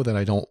know that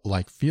I don't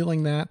like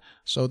feeling that,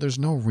 so there's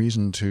no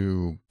reason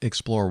to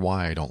explore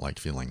why I don't like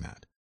feeling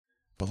that.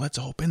 But let's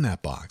open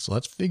that box.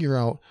 Let's figure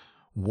out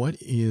what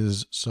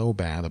is so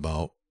bad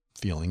about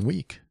feeling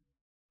weak.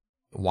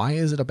 Why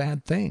is it a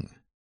bad thing?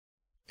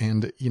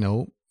 And,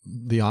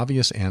 the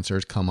obvious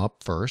answers come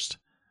up first.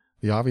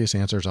 The obvious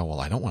answers are, well,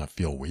 I don't want to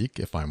feel weak.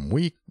 If I'm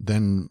weak,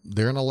 then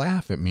they're going to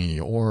laugh at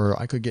me,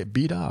 or I could get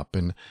beat up,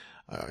 and,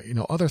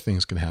 other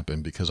things could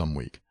happen because I'm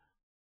weak.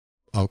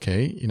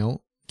 Okay,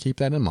 keep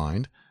that in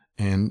mind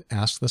and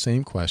ask the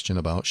same question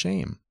about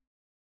shame.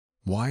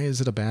 Why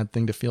is it a bad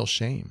thing to feel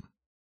shame?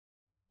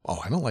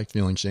 Oh, I don't like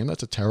feeling shame.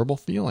 That's a terrible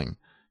feeling.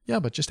 Yeah,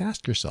 but just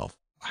ask yourself,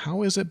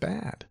 how is it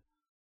bad?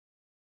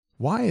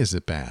 Why is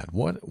it bad?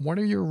 What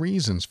are your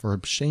reasons for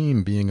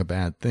shame being a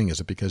bad thing? Is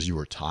it because you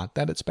were taught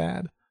that it's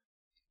bad?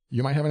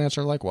 You might have an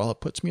answer like, well,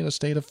 it puts me in a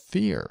state of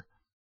fear.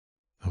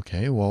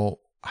 Okay, well,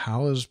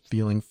 how is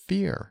feeling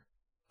fear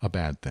a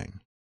bad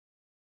thing?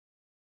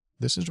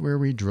 This is where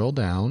we drill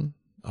down.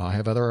 I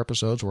have other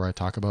episodes where I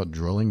talk about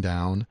drilling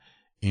down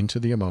into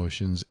the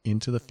emotions,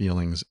 into the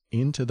feelings,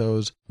 into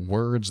those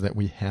words that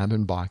we have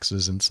in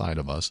boxes inside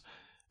of us.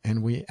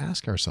 And we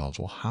ask ourselves,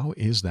 well, how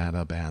is that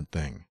a bad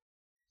thing?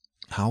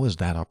 How is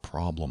that a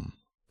problem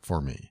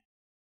for me?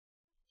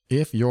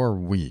 If you're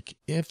weak,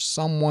 if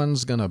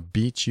someone's going to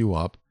beat you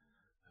up,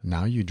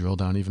 now you drill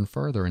down even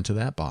further into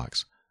that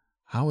box.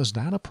 How is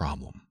that a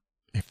problem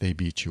if they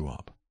beat you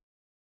up?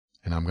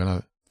 And I'm going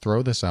to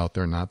throw this out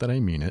there, not that I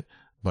mean it,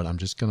 but I'm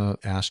just going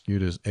to ask you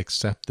to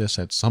accept this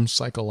at some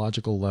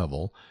psychological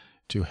level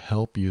to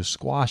help you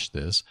squash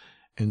this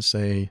and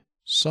say,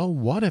 so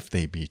what if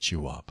they beat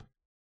you up?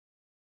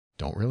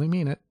 Don't really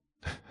mean it.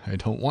 I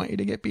don't want you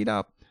to get beat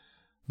up.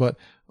 But,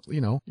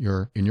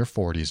 you're in your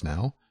 40s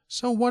now.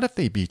 So what if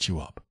they beat you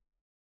up?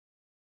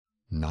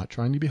 Not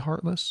trying to be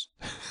heartless.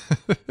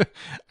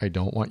 I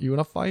don't want you in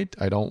a fight.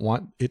 I don't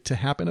want it to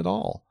happen at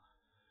all.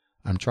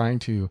 I'm trying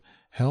to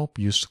help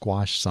you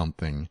squash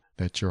something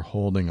that you're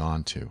holding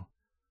on to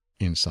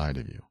inside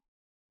of you.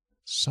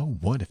 So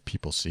what if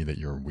people see that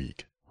you're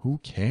weak? Who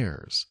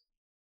cares?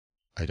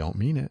 I don't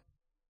mean it.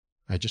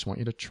 I just want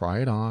you to try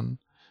it on.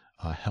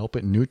 Help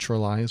it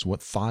neutralize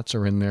what thoughts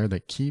are in there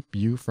that keep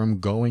you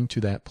from going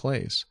to that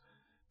place,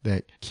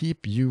 that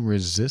keep you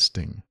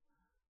resisting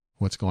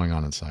what's going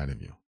on inside of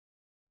you.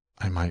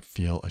 I might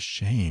feel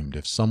ashamed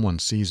if someone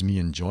sees me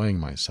enjoying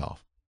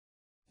myself.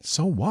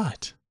 So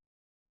what?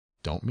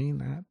 Don't mean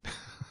that.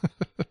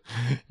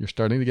 You're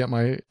starting to get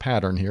my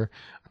pattern here.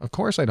 Of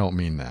course I don't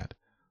mean that.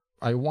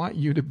 I want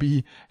you to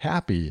be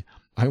happy.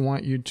 I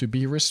want you to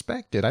be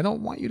respected. I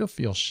don't want you to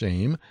feel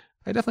shame.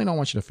 I definitely don't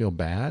want you to feel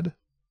bad.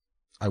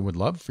 I would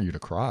love for you to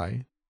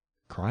cry.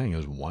 Crying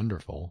is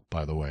wonderful,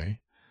 by the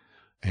way.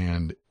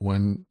 And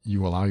when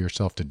you allow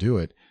yourself to do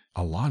it,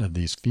 a lot of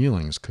these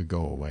feelings could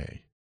go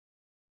away.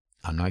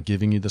 I'm not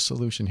giving you the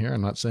solution here.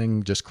 I'm not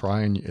saying just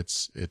cry and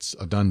it's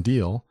a done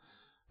deal.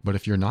 But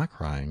if you're not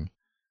crying,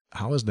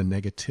 how is the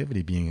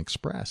negativity being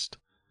expressed?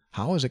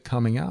 How is it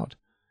coming out?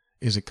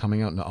 Is it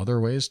coming out in other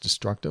ways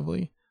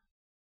destructively?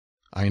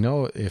 I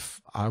know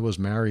if I was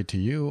married to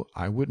you,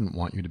 I wouldn't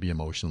want you to be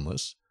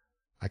emotionless.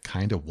 I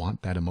kind of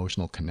want that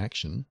emotional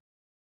connection.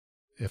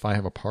 If I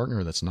have a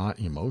partner that's not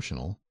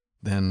emotional,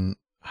 then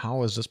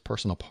how is this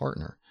person a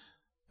partner?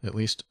 At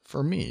least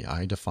for me,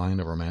 I define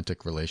a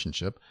romantic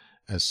relationship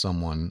as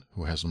someone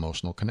who has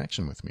emotional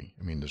connection with me.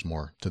 I mean, there's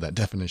more to that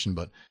definition,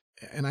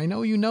 and I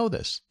know you know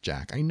this,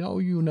 Jack. I know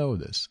you know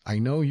this. I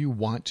know you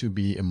want to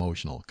be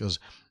emotional because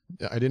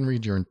I didn't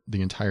read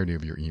the entirety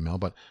of your email,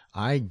 but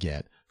I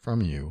get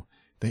from you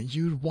that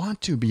you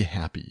want to be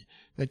happy,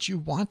 that you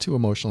want to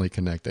emotionally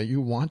connect, that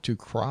you want to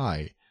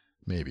cry,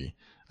 maybe.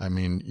 I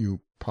mean, you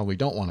probably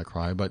don't want to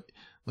cry, but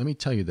let me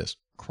tell you this.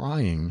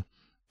 Crying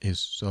is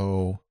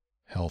so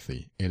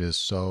healthy. It is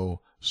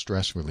so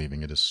stress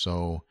relieving. It is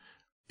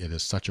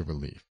such a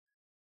relief.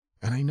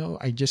 And I know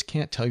I just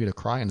can't tell you to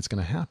cry and it's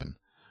going to happen.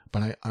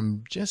 But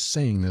I'm just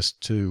saying this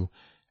to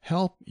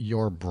help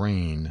your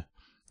brain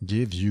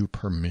give you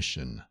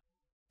permission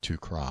to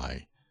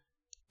cry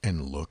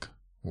and look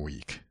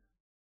weak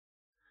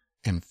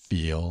and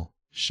feel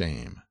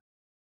shame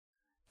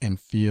and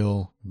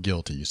feel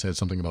guilty. You said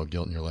something about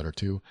guilt in your letter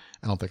too.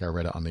 I don't think I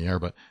read it on the air,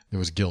 but there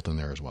was guilt in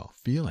there as well.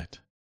 Feel it.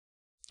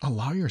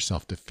 Allow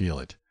yourself to feel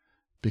it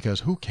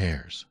because who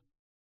cares?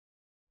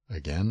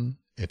 Again,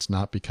 it's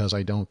not because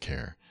I don't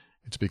care.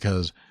 It's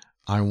because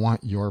I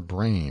want your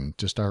brain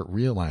to start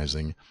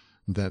realizing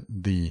that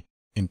the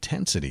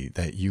intensity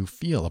that you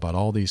feel about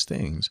all these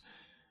things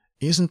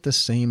isn't the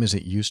same as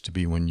it used to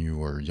be when you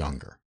were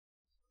younger.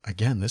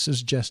 Again, this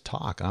is just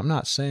talk. I'm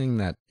not saying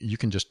that you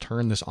can just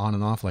turn this on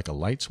and off like a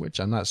light switch.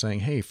 I'm not saying,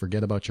 hey,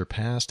 forget about your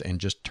past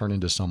and just turn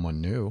into someone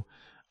new.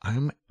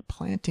 I'm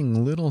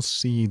planting little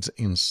seeds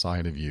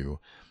inside of you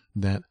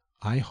that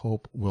I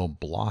hope will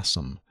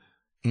blossom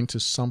into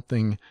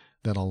something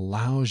that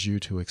allows you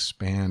to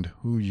expand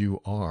who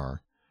you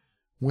are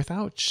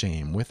without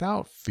shame,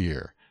 without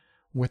fear,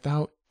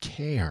 without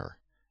care.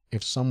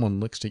 If someone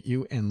looks at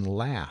you and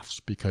laughs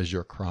because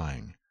you're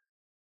crying,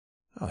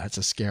 oh, that's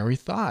a scary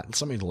thought.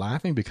 Somebody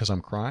laughing because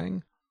I'm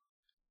crying?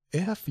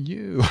 F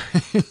you.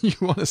 You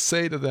want to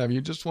say to them,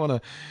 you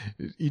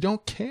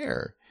don't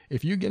care.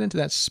 If you get into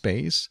that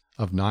space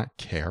of not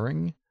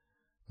caring,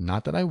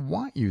 not that I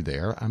want you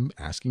there, I'm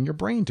asking your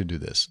brain to do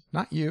this,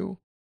 not you.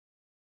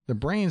 The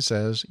brain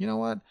says, you know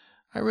what?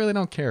 I really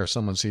don't care if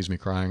someone sees me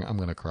crying. I'm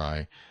going to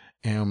cry,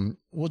 and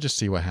we'll just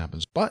see what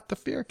happens. But the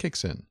fear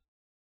kicks in.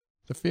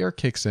 The fear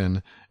kicks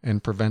in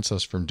and prevents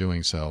us from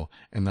doing so,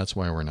 and that's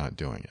why we're not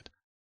doing it.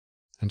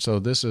 And so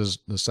this is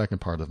the second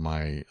part of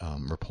my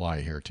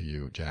reply here to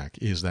you, Jack,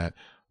 is that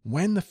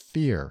when the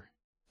fear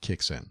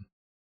kicks in,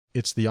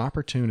 it's the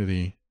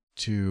opportunity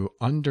to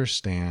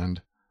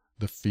understand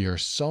the fear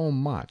so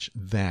much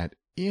that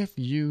if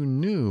you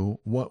knew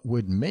what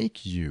would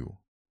make you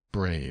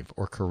brave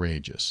or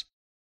courageous,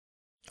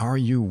 are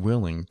you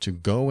willing to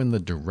go in the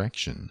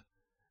direction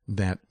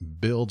that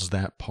builds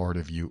that part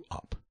of you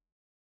up?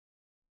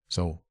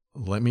 So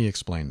let me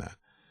explain that.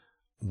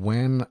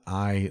 When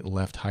I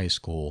left high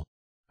school,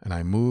 and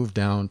I moved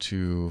down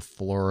to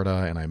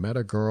Florida, and I met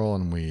a girl,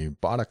 and we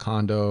bought a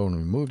condo, and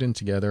we moved in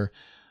together.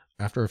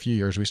 After a few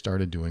years, we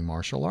started doing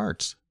martial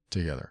arts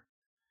together.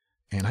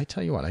 And I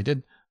tell you what,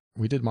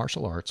 we did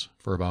martial arts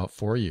for about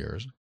 4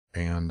 years.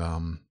 And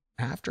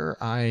after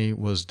I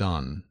was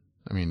done,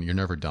 I mean, you're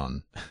never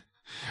done.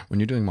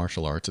 When you're doing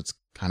martial arts, it's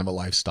kind of a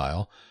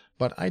lifestyle.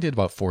 But I did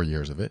about 4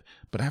 years of it.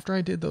 But after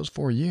I did those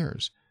 4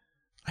 years,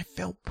 I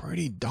felt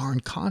pretty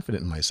darn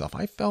confident in myself.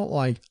 I felt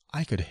like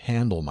I could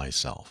handle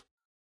myself.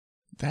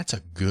 That's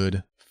a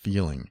good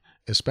feeling,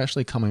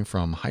 especially coming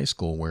from high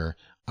school where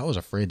I was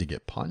afraid to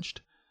get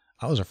punched.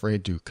 I was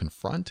afraid to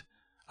confront.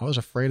 I was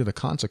afraid of the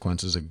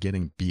consequences of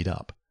getting beat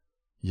up.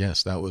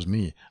 Yes, that was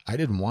me. I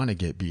didn't want to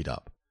get beat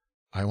up.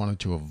 I wanted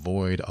to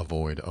avoid.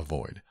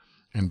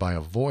 And by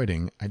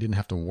avoiding, I didn't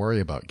have to worry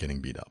about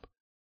getting beat up.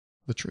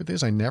 The truth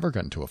is, I never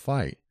got into a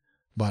fight,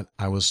 but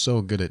I was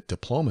so good at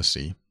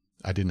diplomacy,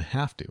 I didn't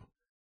have to.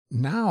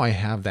 Now I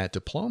have that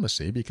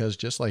diplomacy because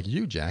just like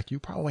you, Jack, you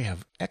probably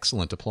have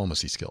excellent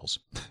diplomacy skills.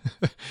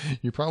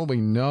 You probably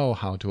know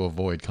how to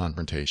avoid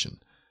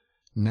confrontation.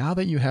 Now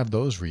that you have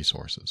those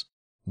resources,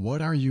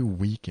 what are you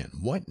weak in?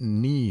 What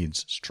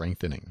needs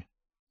strengthening?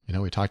 You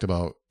know, we talked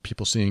about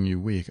people seeing you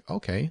weak.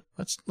 Okay,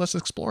 let's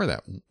explore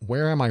that.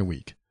 Where am I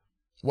weak?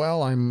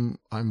 Well, I'm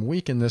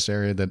weak in this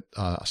area that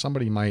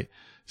somebody might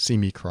see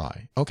me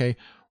cry. Okay,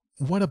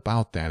 what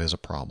about that is a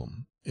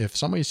problem? If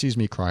somebody sees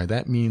me cry,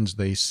 that means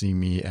they see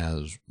me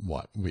as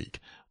what? Weak.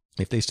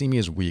 If they see me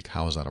as weak,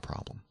 how is that a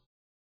problem?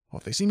 Well,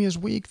 if they see me as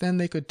weak, then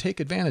they could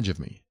take advantage of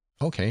me.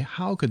 Okay,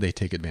 how could they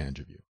take advantage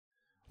of you?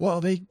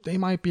 Well, they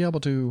might be able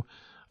to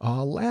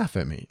laugh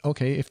at me.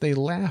 Okay, if they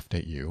laughed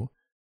at you,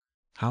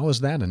 how is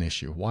that an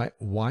issue?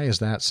 Why is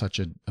that such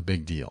a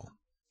big deal?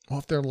 Well,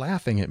 if they're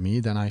laughing at me,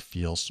 then I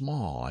feel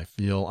small. I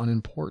feel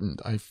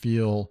unimportant. I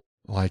feel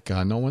like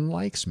no one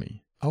likes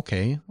me.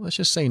 Okay, let's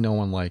just say no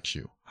one likes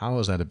you. How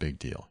is that a big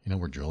deal? You know,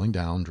 we're drilling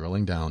down.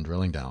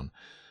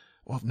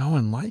 Well, if no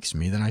one likes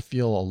me, then I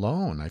feel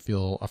alone. I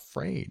feel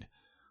afraid.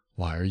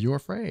 Why are you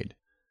afraid?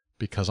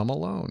 Because I'm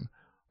alone.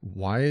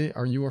 Why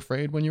are you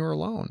afraid when you're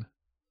alone?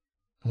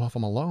 Well, if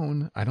I'm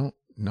alone, I don't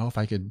know if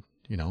I could,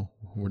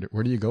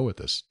 where do you go with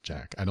this,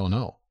 Jack? I don't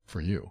know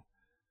for you.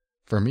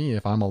 For me,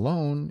 if I'm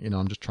alone,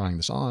 I'm just trying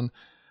this on.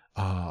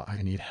 I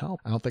need help.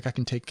 I don't think I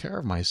can take care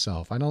of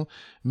myself. I don't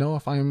know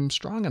if I'm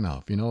strong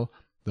enough.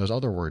 Those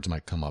other words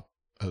might come up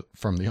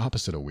from the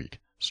opposite of weak.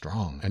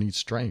 Strong. I need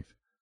strength.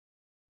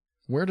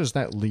 Where does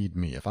that lead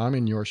me? If I'm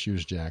in your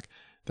shoes, Jack,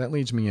 that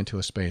leads me into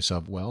a space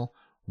of, well,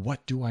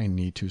 what do I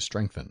need to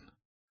strengthen?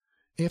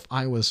 If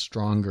I was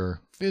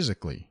stronger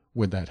physically,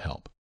 would that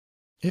help?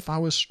 If I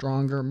was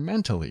stronger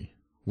mentally,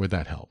 would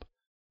that help?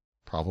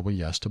 Probably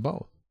yes to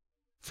both.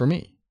 For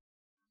me,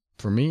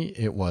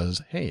 it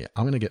was, hey,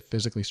 I'm going to get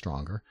physically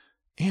stronger,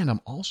 and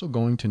I'm also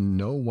going to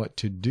know what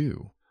to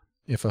do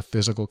if a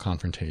physical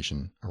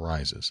confrontation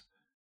arises.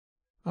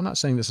 I'm not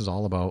saying this is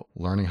all about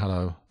learning how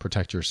to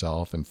protect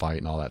yourself and fight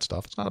and all that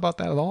stuff. It's not about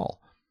that at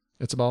all.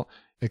 It's about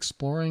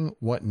exploring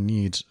what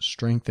needs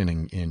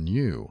strengthening in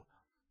you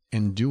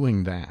and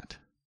doing that.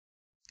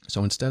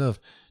 So instead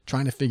of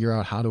trying to figure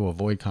out how to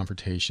avoid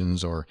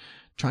confrontations or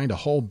trying to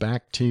hold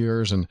back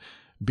tears and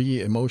be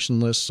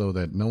emotionless so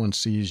that no one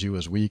sees you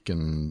as weak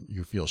and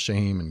you feel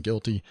shame and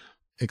guilty,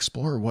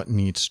 explore what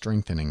needs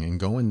strengthening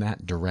and go in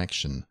that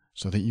direction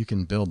so that you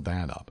can build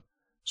that up.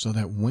 So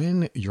that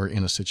when you're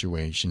in a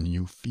situation,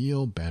 you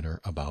feel better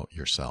about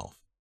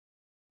yourself.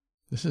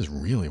 This is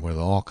really what it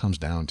all comes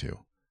down to,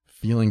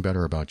 feeling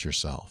better about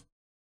yourself.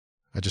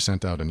 I just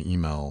sent out an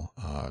email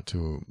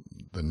to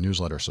the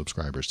newsletter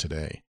subscribers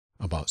today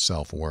about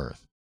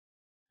self-worth.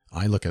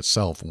 I look at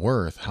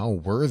self-worth, how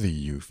worthy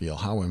you feel,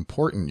 how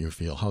important you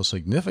feel, how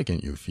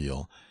significant you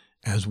feel,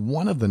 as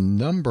one of the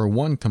number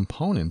one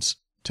components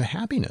to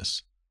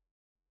happiness.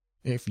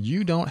 If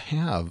you don't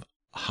have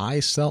high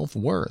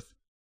self-worth,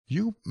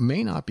 you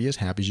may not be as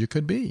happy as you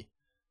could be,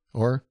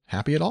 or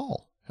happy at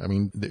all. I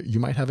mean, you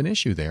might have an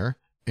issue there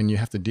and you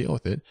have to deal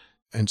with it.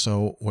 And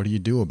so what do you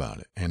do about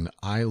it? And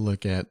I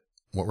look at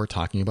what we're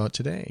talking about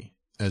today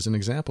as an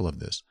example of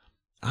this.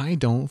 I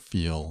don't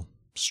feel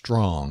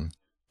strong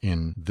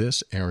in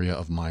this area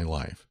of my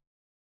life.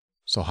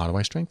 So how do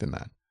I strengthen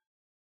that?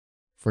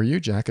 For you,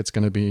 Jack, it's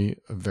going to be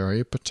a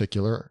very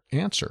particular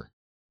answer.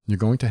 You're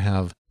going to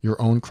have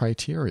your own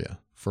criteria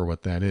for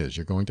what that is.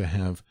 You're going to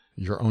have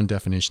your own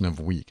definition of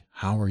weak.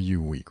 How are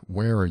you weak?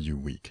 Where are you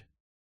weak?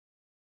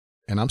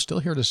 And I'm still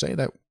here to say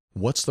that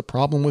what's the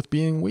problem with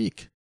being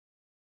weak?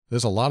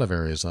 There's a lot of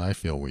areas that I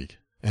feel weak.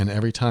 And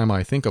every time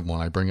I think of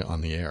one, I bring it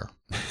on the air.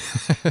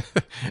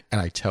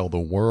 And I tell the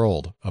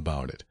world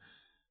about it.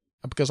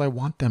 Because I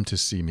want them to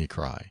see me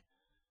cry.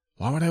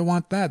 Why would I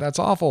want that? That's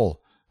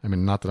awful. I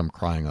mean, not that I'm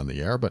crying on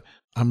the air, but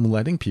I'm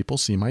letting people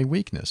see my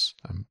weakness.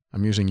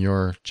 I'm using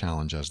your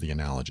challenge as the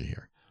analogy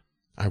here.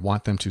 I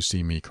want them to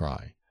see me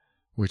cry,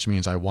 which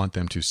means I want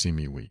them to see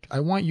me weak.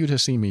 I want you to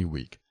see me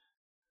weak.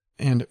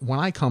 And when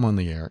I come on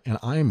the air and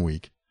I'm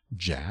weak,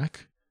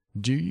 Jack,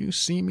 do you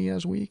see me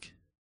as weak?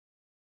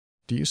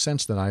 Do you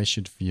sense that I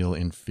should feel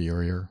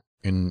inferior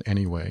in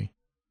any way?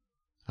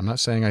 I'm not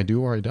saying I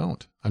do or I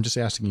don't. I'm just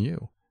asking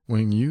you.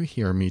 When you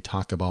hear me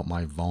talk about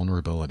my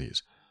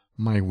vulnerabilities,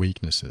 my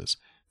weaknesses,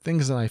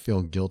 things that I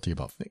feel guilty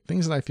about,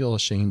 things that I feel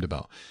ashamed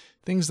about,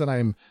 things that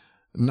I'm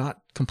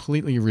not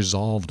completely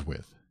resolved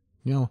with,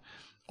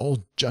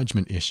 old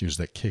judgment issues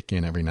that kick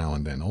in every now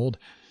and then, old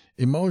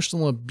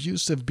emotional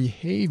abusive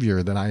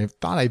behavior that I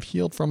thought I've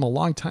healed from a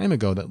long time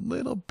ago, that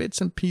little bits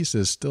and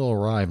pieces still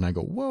arrive. And I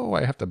go, whoa,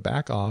 I have to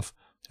back off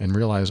and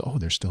realize, oh,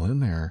 they're still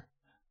in there.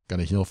 Got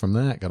to heal from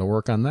that. Got to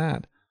work on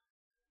that.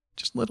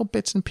 Just little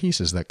bits and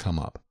pieces that come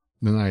up.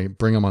 Then I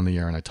bring them on the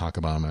air and I talk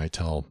about them and I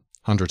tell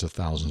hundreds of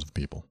thousands of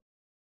people.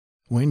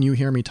 When you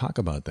hear me talk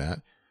about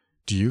that,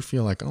 do you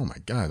feel like, oh my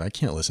God, I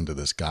can't listen to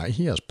this guy.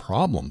 He has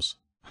problems.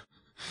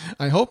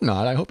 I hope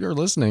not. I hope you're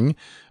listening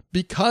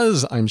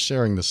because I'm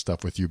sharing this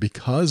stuff with you,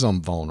 because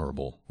I'm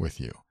vulnerable with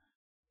you.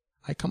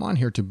 I come on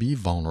here to be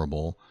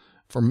vulnerable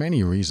for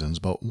many reasons,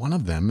 but one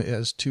of them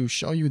is to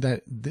show you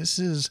that this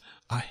is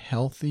a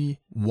healthy,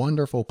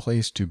 wonderful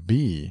place to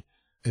be,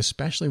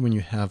 especially when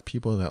you have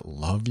people that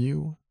love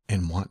you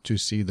and want to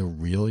see the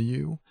real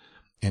you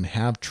and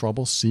have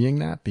trouble seeing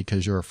that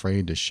because you're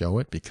afraid to show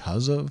it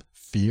because of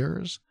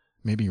fears,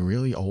 maybe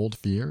really old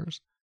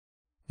fears.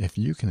 If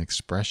you can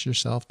express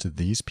yourself to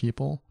these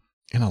people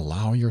and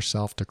allow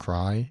yourself to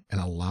cry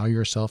and allow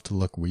yourself to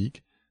look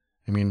weak,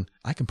 I mean,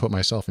 I can put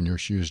myself in your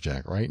shoes,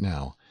 Jack, right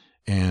now.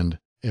 And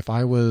if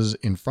I was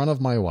in front of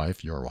my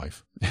wife, your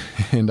wife,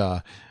 and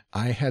I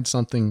had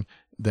something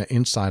that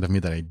inside of me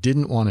that I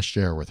didn't want to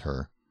share with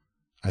her,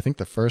 I think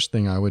the first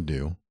thing I would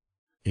do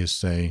is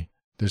say,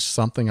 there's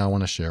something I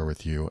want to share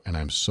with you, and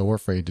I'm so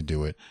afraid to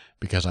do it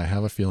because I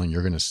have a feeling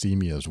you're going to see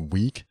me as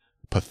weak,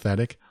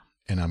 pathetic,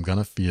 and I'm going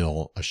to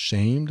feel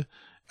ashamed,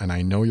 and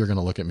I know you're going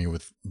to look at me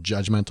with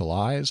judgmental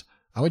eyes.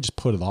 I would just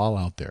put it all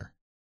out there.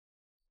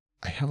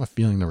 I have a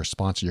feeling the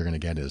response you're going to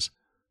get is,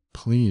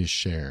 please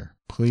share,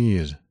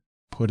 please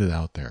put it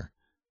out there.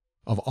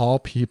 Of all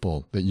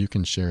people that you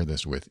can share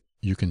this with,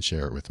 you can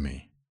share it with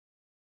me.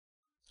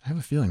 I have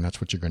a feeling that's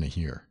what you're going to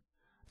hear.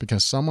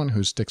 Because someone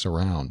who sticks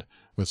around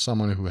with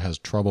someone who has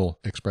trouble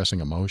expressing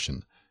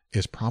emotion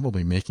is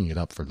probably making it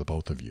up for the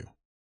both of you.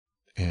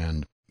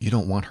 And you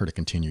don't want her to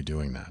continue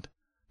doing that.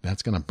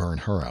 That's going to burn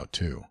her out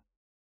too.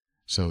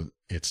 So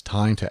it's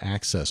time to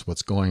access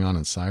what's going on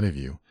inside of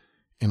you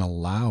and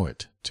allow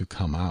it to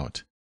come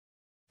out.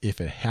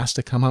 If it has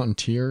to come out in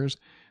tears,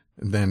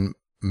 then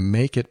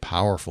make it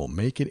powerful,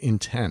 make it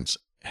intense.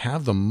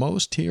 Have the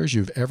most tears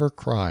you've ever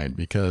cried,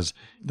 because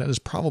that is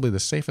probably the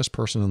safest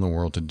person in the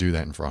world to do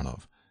that in front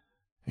of.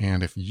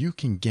 And if you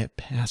can get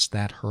past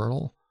that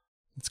hurdle,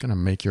 it's going to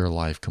make your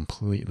life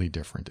completely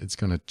different. It's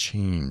going to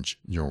change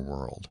your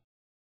world.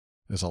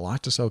 There's a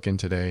lot to soak in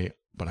today,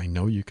 but I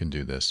know you can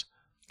do this.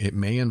 It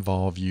may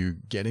involve you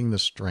getting the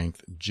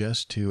strength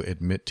just to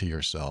admit to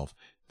yourself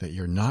that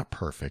you're not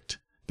perfect,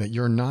 that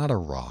you're not a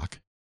rock,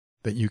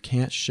 that you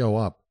can't show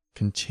up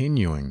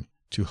continuing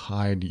to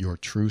hide your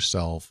true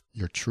self,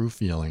 your true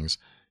feelings,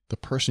 the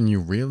person you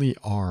really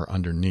are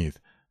underneath,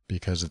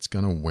 because it's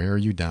going to wear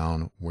you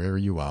down, wear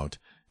you out.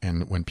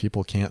 And when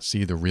people can't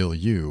see the real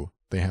you,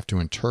 they have to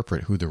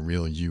interpret who the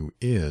real you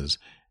is,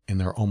 and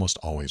they're almost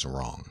always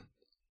wrong.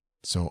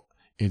 So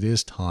it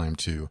is time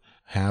to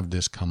have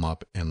this come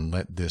up and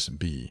let this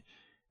be,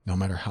 no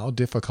matter how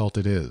difficult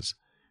it is.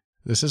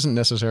 This isn't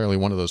necessarily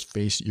one of those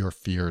face your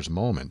fears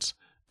moments,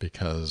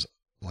 because,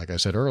 like I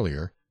said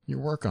earlier, you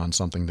work on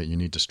something that you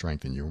need to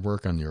strengthen. You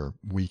work on your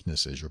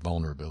weaknesses, your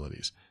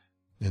vulnerabilities.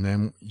 And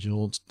then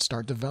you'll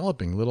start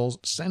developing a little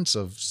sense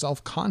of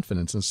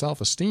self-confidence and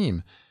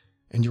self-esteem.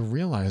 And you'll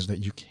realize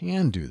that you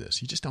can do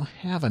this. You just don't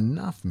have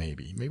enough,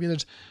 maybe. Maybe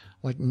there's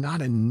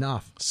not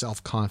enough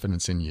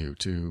self-confidence in you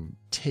to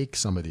take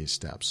some of these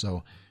steps.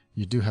 So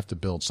you do have to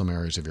build some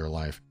areas of your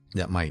life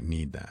that might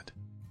need that.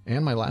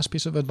 And my last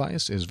piece of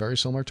advice is very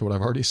similar to what I've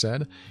already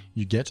said.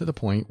 You get to the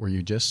point where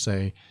you just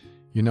say,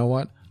 you know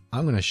what?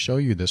 I'm going to show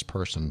you this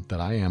person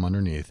that I am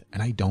underneath,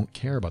 and I don't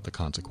care about the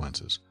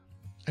consequences.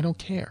 I don't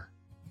care.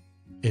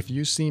 If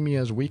you see me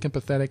as weak and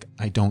pathetic,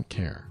 I don't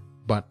care.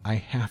 But I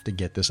have to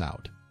get this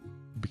out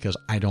because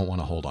I don't want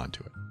to hold on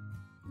to it.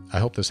 I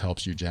hope this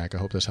helps you, Jack. I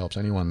hope this helps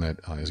anyone that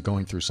is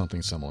going through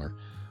something similar.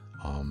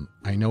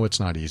 I know it's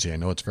not easy. I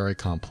know it's very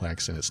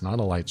complex, and it's not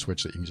a light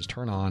switch that you can just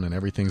turn on and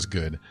everything's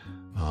good.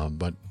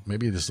 But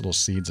maybe these little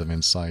seeds of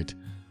insight,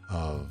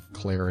 of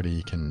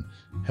clarity can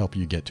help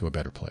you get to a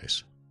better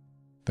place.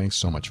 Thanks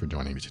so much for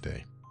joining me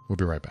today. We'll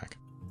be right back.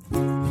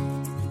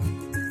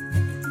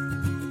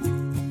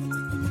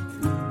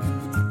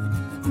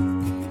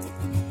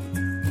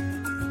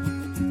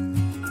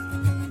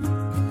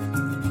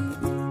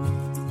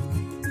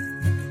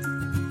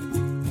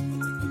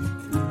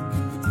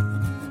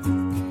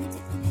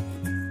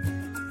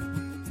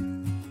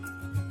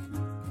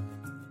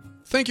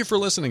 Thank you for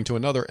listening to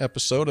another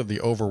episode of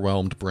The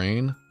Overwhelmed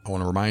Brain. I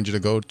want to remind you to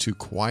go to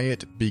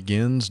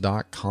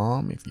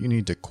quietbegins.com if you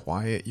need to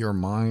quiet your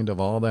mind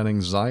of all that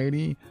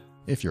anxiety.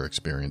 If you're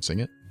experiencing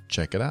it,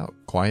 check it out,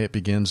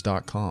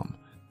 quietbegins.com.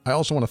 I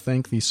also want to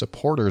thank the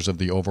supporters of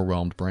The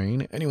Overwhelmed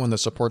Brain. Anyone that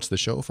supports the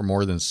show for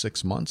more than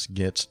 6 months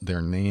gets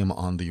their name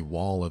on the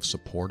wall of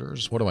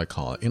supporters. What do I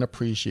call it? In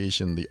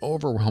appreciation, The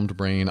Overwhelmed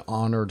Brain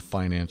honored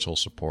financial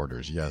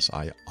supporters. Yes,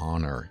 I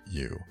honor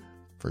you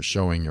for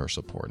showing your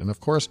support. And of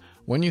course,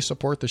 when you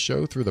support the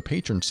show through the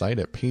patron site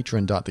at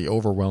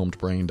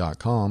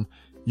patron.theoverwhelmedbrain.com,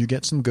 you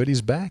get some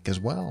goodies back as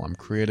well. I've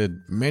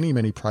created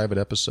many private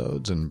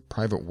episodes and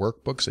private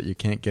workbooks that you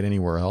can't get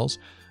anywhere else.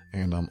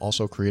 And I'm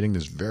also creating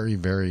this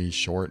very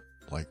short,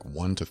 like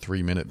 1 to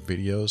 3 minute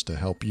videos to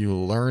help you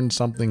learn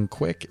something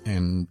quick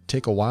and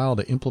take a while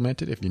to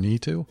implement it if you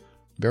need to.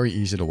 Very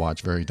easy to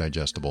watch, very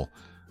digestible,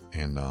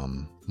 and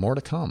more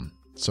to come.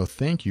 So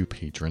thank you,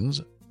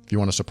 patrons. If you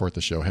want to support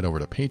the show, head over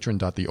to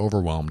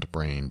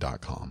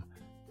patron.theoverwhelmedbrain.com.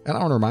 And I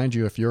want to remind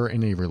you, if you're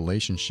in a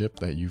relationship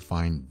that you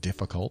find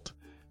difficult,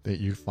 that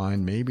you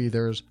find maybe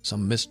there's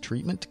some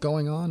mistreatment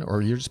going on,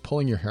 or you're just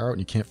pulling your hair out and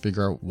you can't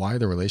figure out why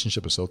the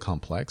relationship is so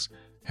complex,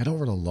 head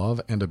over to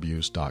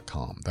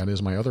loveandabuse.com. That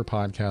is my other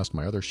podcast,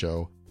 my other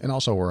show, and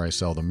also where I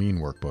sell the Mean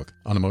Workbook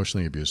on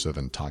emotionally abusive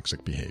and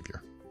toxic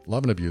behavior.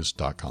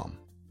 Loveandabuse.com.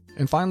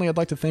 And finally, I'd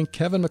like to thank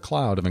Kevin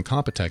MacLeod of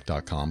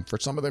Incompetech.com for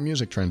some of their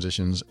music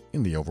transitions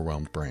in The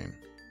Overwhelmed Brain.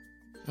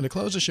 And to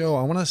close the show,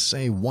 I want to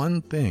say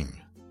one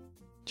thing.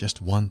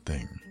 Just one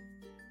thing.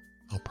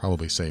 I'll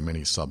probably say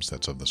many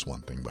subsets of this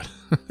one thing, but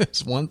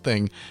it's one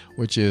thing,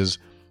 which is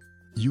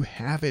you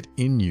have it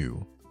in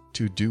you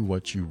to do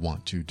what you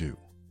want to do.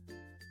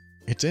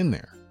 It's in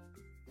there.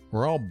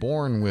 We're all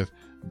born with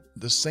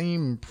the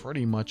same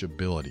pretty much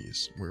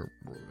abilities.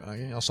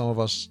 Some of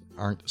us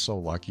aren't so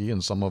lucky,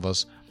 and some of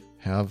us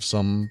have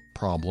some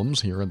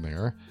problems here and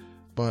there,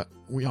 but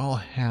we all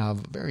have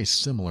a very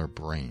similar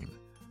brain.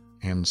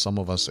 And some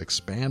of us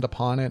expand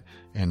upon it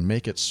and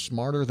make it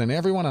smarter than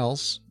everyone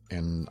else,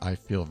 and I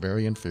feel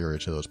very inferior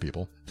to those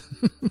people.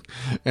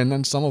 And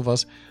then some of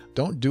us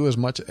don't do as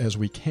much as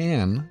we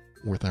can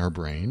with our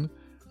brain,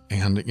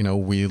 and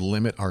we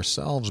limit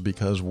ourselves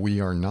because we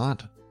are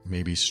not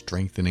maybe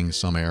strengthening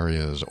some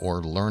areas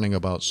or learning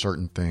about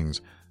certain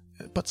things.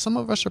 But some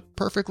of us are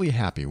perfectly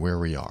happy where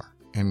we are.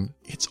 And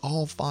it's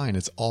all fine.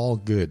 It's all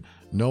good.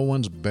 No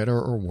one's better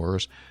or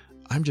worse.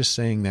 I'm just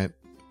saying that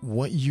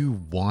what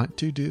you want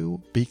to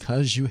do,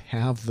 because you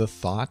have the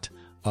thought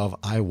of,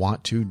 I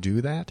want to do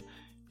that,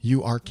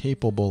 you are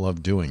capable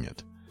of doing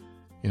it.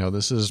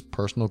 This is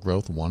personal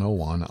growth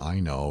 101. I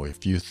know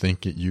if you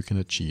think it, you can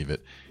achieve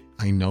it.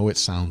 I know it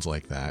sounds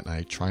like that.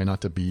 I try not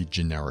to be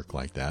generic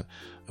like that,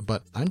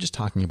 but I'm just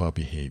talking about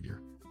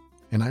behavior.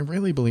 And I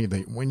really believe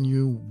that when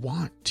you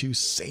want to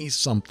say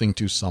something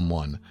to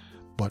someone,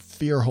 but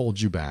fear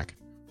holds you back,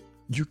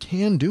 you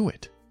can do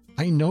it.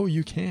 I know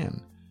you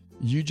can.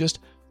 You just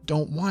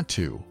don't want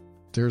to.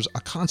 There's a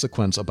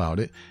consequence about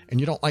it, and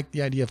you don't like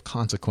the idea of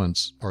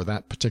consequence or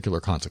that particular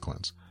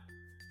consequence.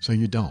 So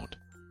you don't.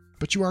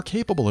 But you are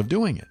capable of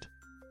doing it.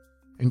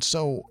 And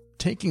so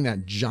taking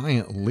that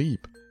giant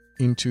leap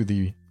into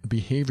the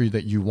behavior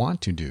that you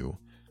want to do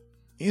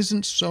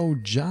isn't so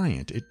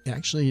giant.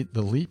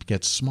 The leap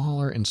gets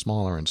smaller and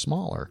smaller and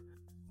smaller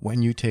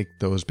when you take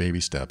those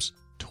baby steps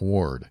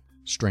toward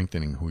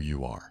strengthening who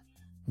you are,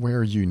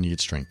 where you need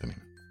strengthening.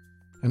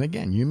 And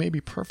again, you may be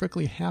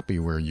perfectly happy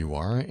where you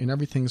are and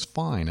everything's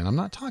fine. And I'm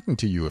not talking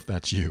to you if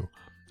that's you.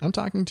 I'm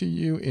talking to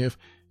you if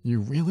you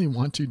really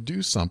want to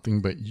do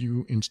something, but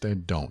you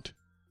instead don't.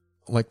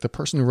 Like the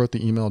person who wrote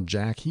the email,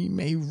 Jack, he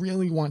may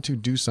really want to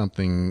do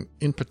something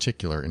in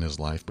particular in his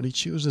life, but he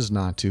chooses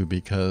not to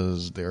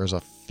because there's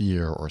a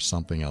fear or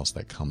something else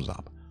that comes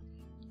up.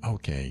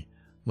 Okay,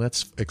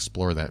 let's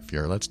explore that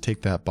fear. Let's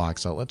take that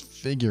box out. Let's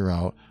figure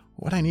out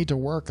what I need to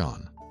work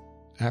on.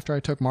 After I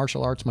took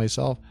martial arts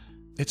myself,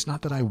 it's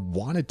not that I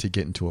wanted to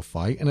get into a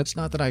fight, and it's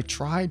not that I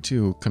tried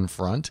to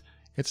confront.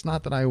 It's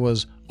not that I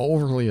was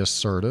overly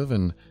assertive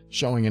and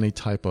showing any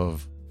type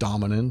of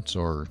dominance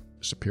or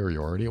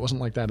superiority. It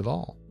wasn't like that at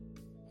all.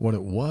 What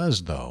it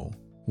was, though,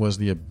 was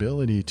the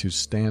ability to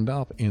stand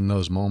up in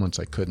those moments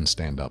I couldn't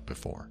stand up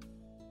before.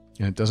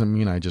 And it doesn't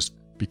mean I just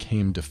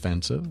became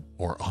defensive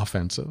or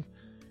offensive.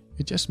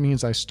 It just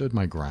means I stood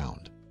my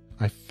ground.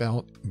 I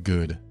felt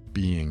good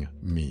being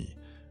me.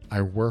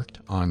 I worked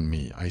on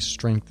me. I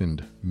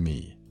strengthened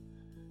me.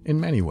 In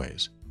many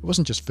ways. It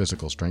wasn't just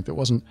physical strength. It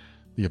wasn't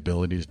the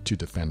ability to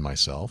defend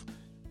myself.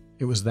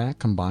 It was that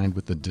combined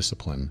with the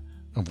discipline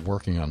of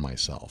working on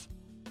myself,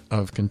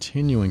 of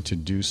continuing to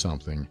do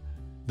something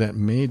that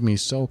made me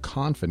so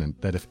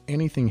confident that if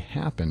anything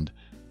happened,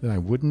 that I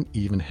wouldn't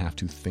even have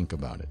to think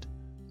about it.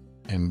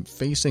 And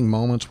facing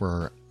moments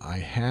where I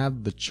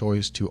had the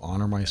choice to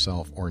honor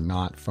myself or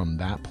not from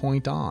that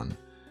point on,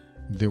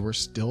 there were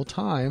still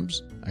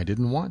times I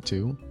didn't want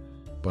to,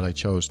 but I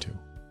chose to.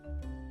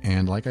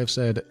 And like I've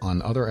said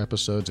on other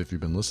episodes, if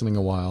you've been listening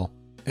a while,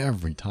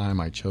 every time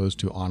I chose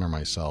to honor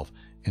myself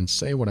and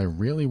say what I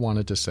really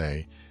wanted to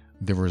say,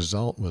 the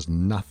result was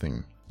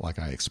nothing like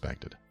I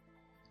expected.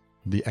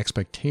 The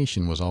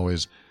expectation was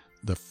always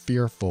the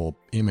fearful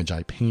image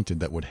I painted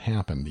that would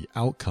happen, the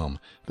outcome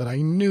that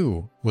I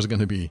knew was going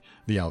to be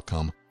the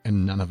outcome,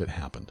 and none of it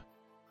happened.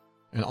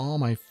 And all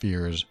my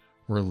fears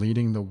were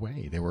leading the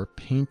way. They were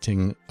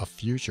painting a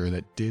future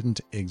that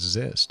didn't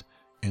exist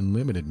and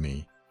limited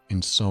me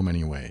in so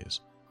many ways.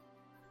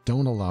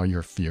 Don't allow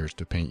your fears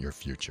to paint your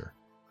future.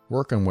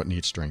 Work on what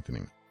needs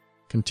strengthening.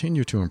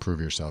 Continue to improve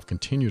yourself.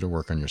 Continue to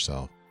work on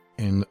yourself.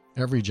 And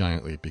every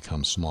giant leap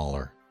becomes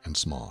smaller and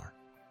smaller.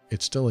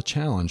 It's still a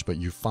challenge, but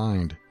you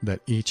find that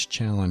each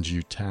challenge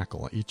you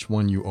tackle, each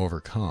one you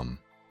overcome,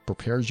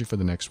 prepares you for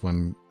the next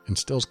one,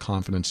 instills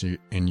confidence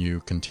in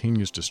you,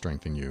 continues to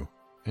strengthen you,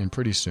 and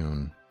pretty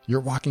soon, you're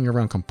walking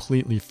around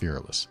completely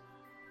fearless.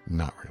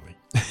 Not really.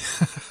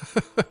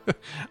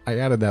 I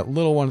added that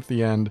little one at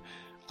the end.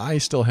 I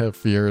still have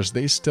fears.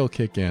 They still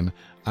kick in.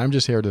 I'm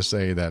just here to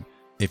say that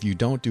if you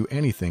don't do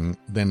anything,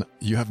 then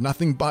you have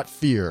nothing but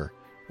fear.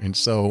 And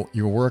so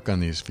you work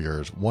on these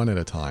fears one at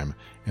a time,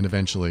 and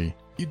eventually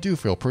you do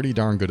feel pretty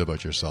darn good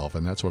about yourself,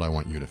 and that's what I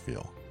want you to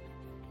feel.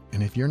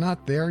 And if you're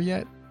not there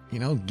yet,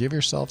 give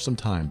yourself some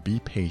time. Be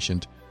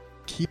patient.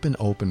 Keep an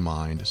open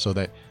mind so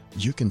that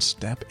you can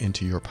step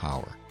into your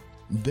power.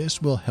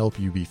 This will help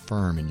you be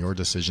firm in your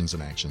decisions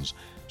and actions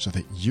so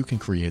that you can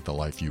create the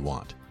life you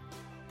want.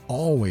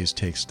 Always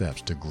take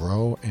steps to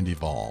grow and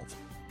evolve.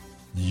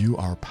 You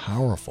are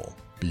powerful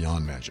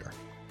beyond measure.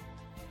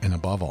 And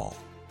above all,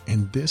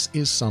 and this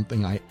is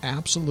something I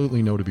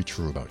absolutely know to be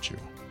true about you,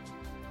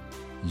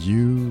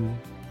 you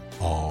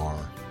are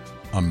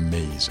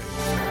amazing.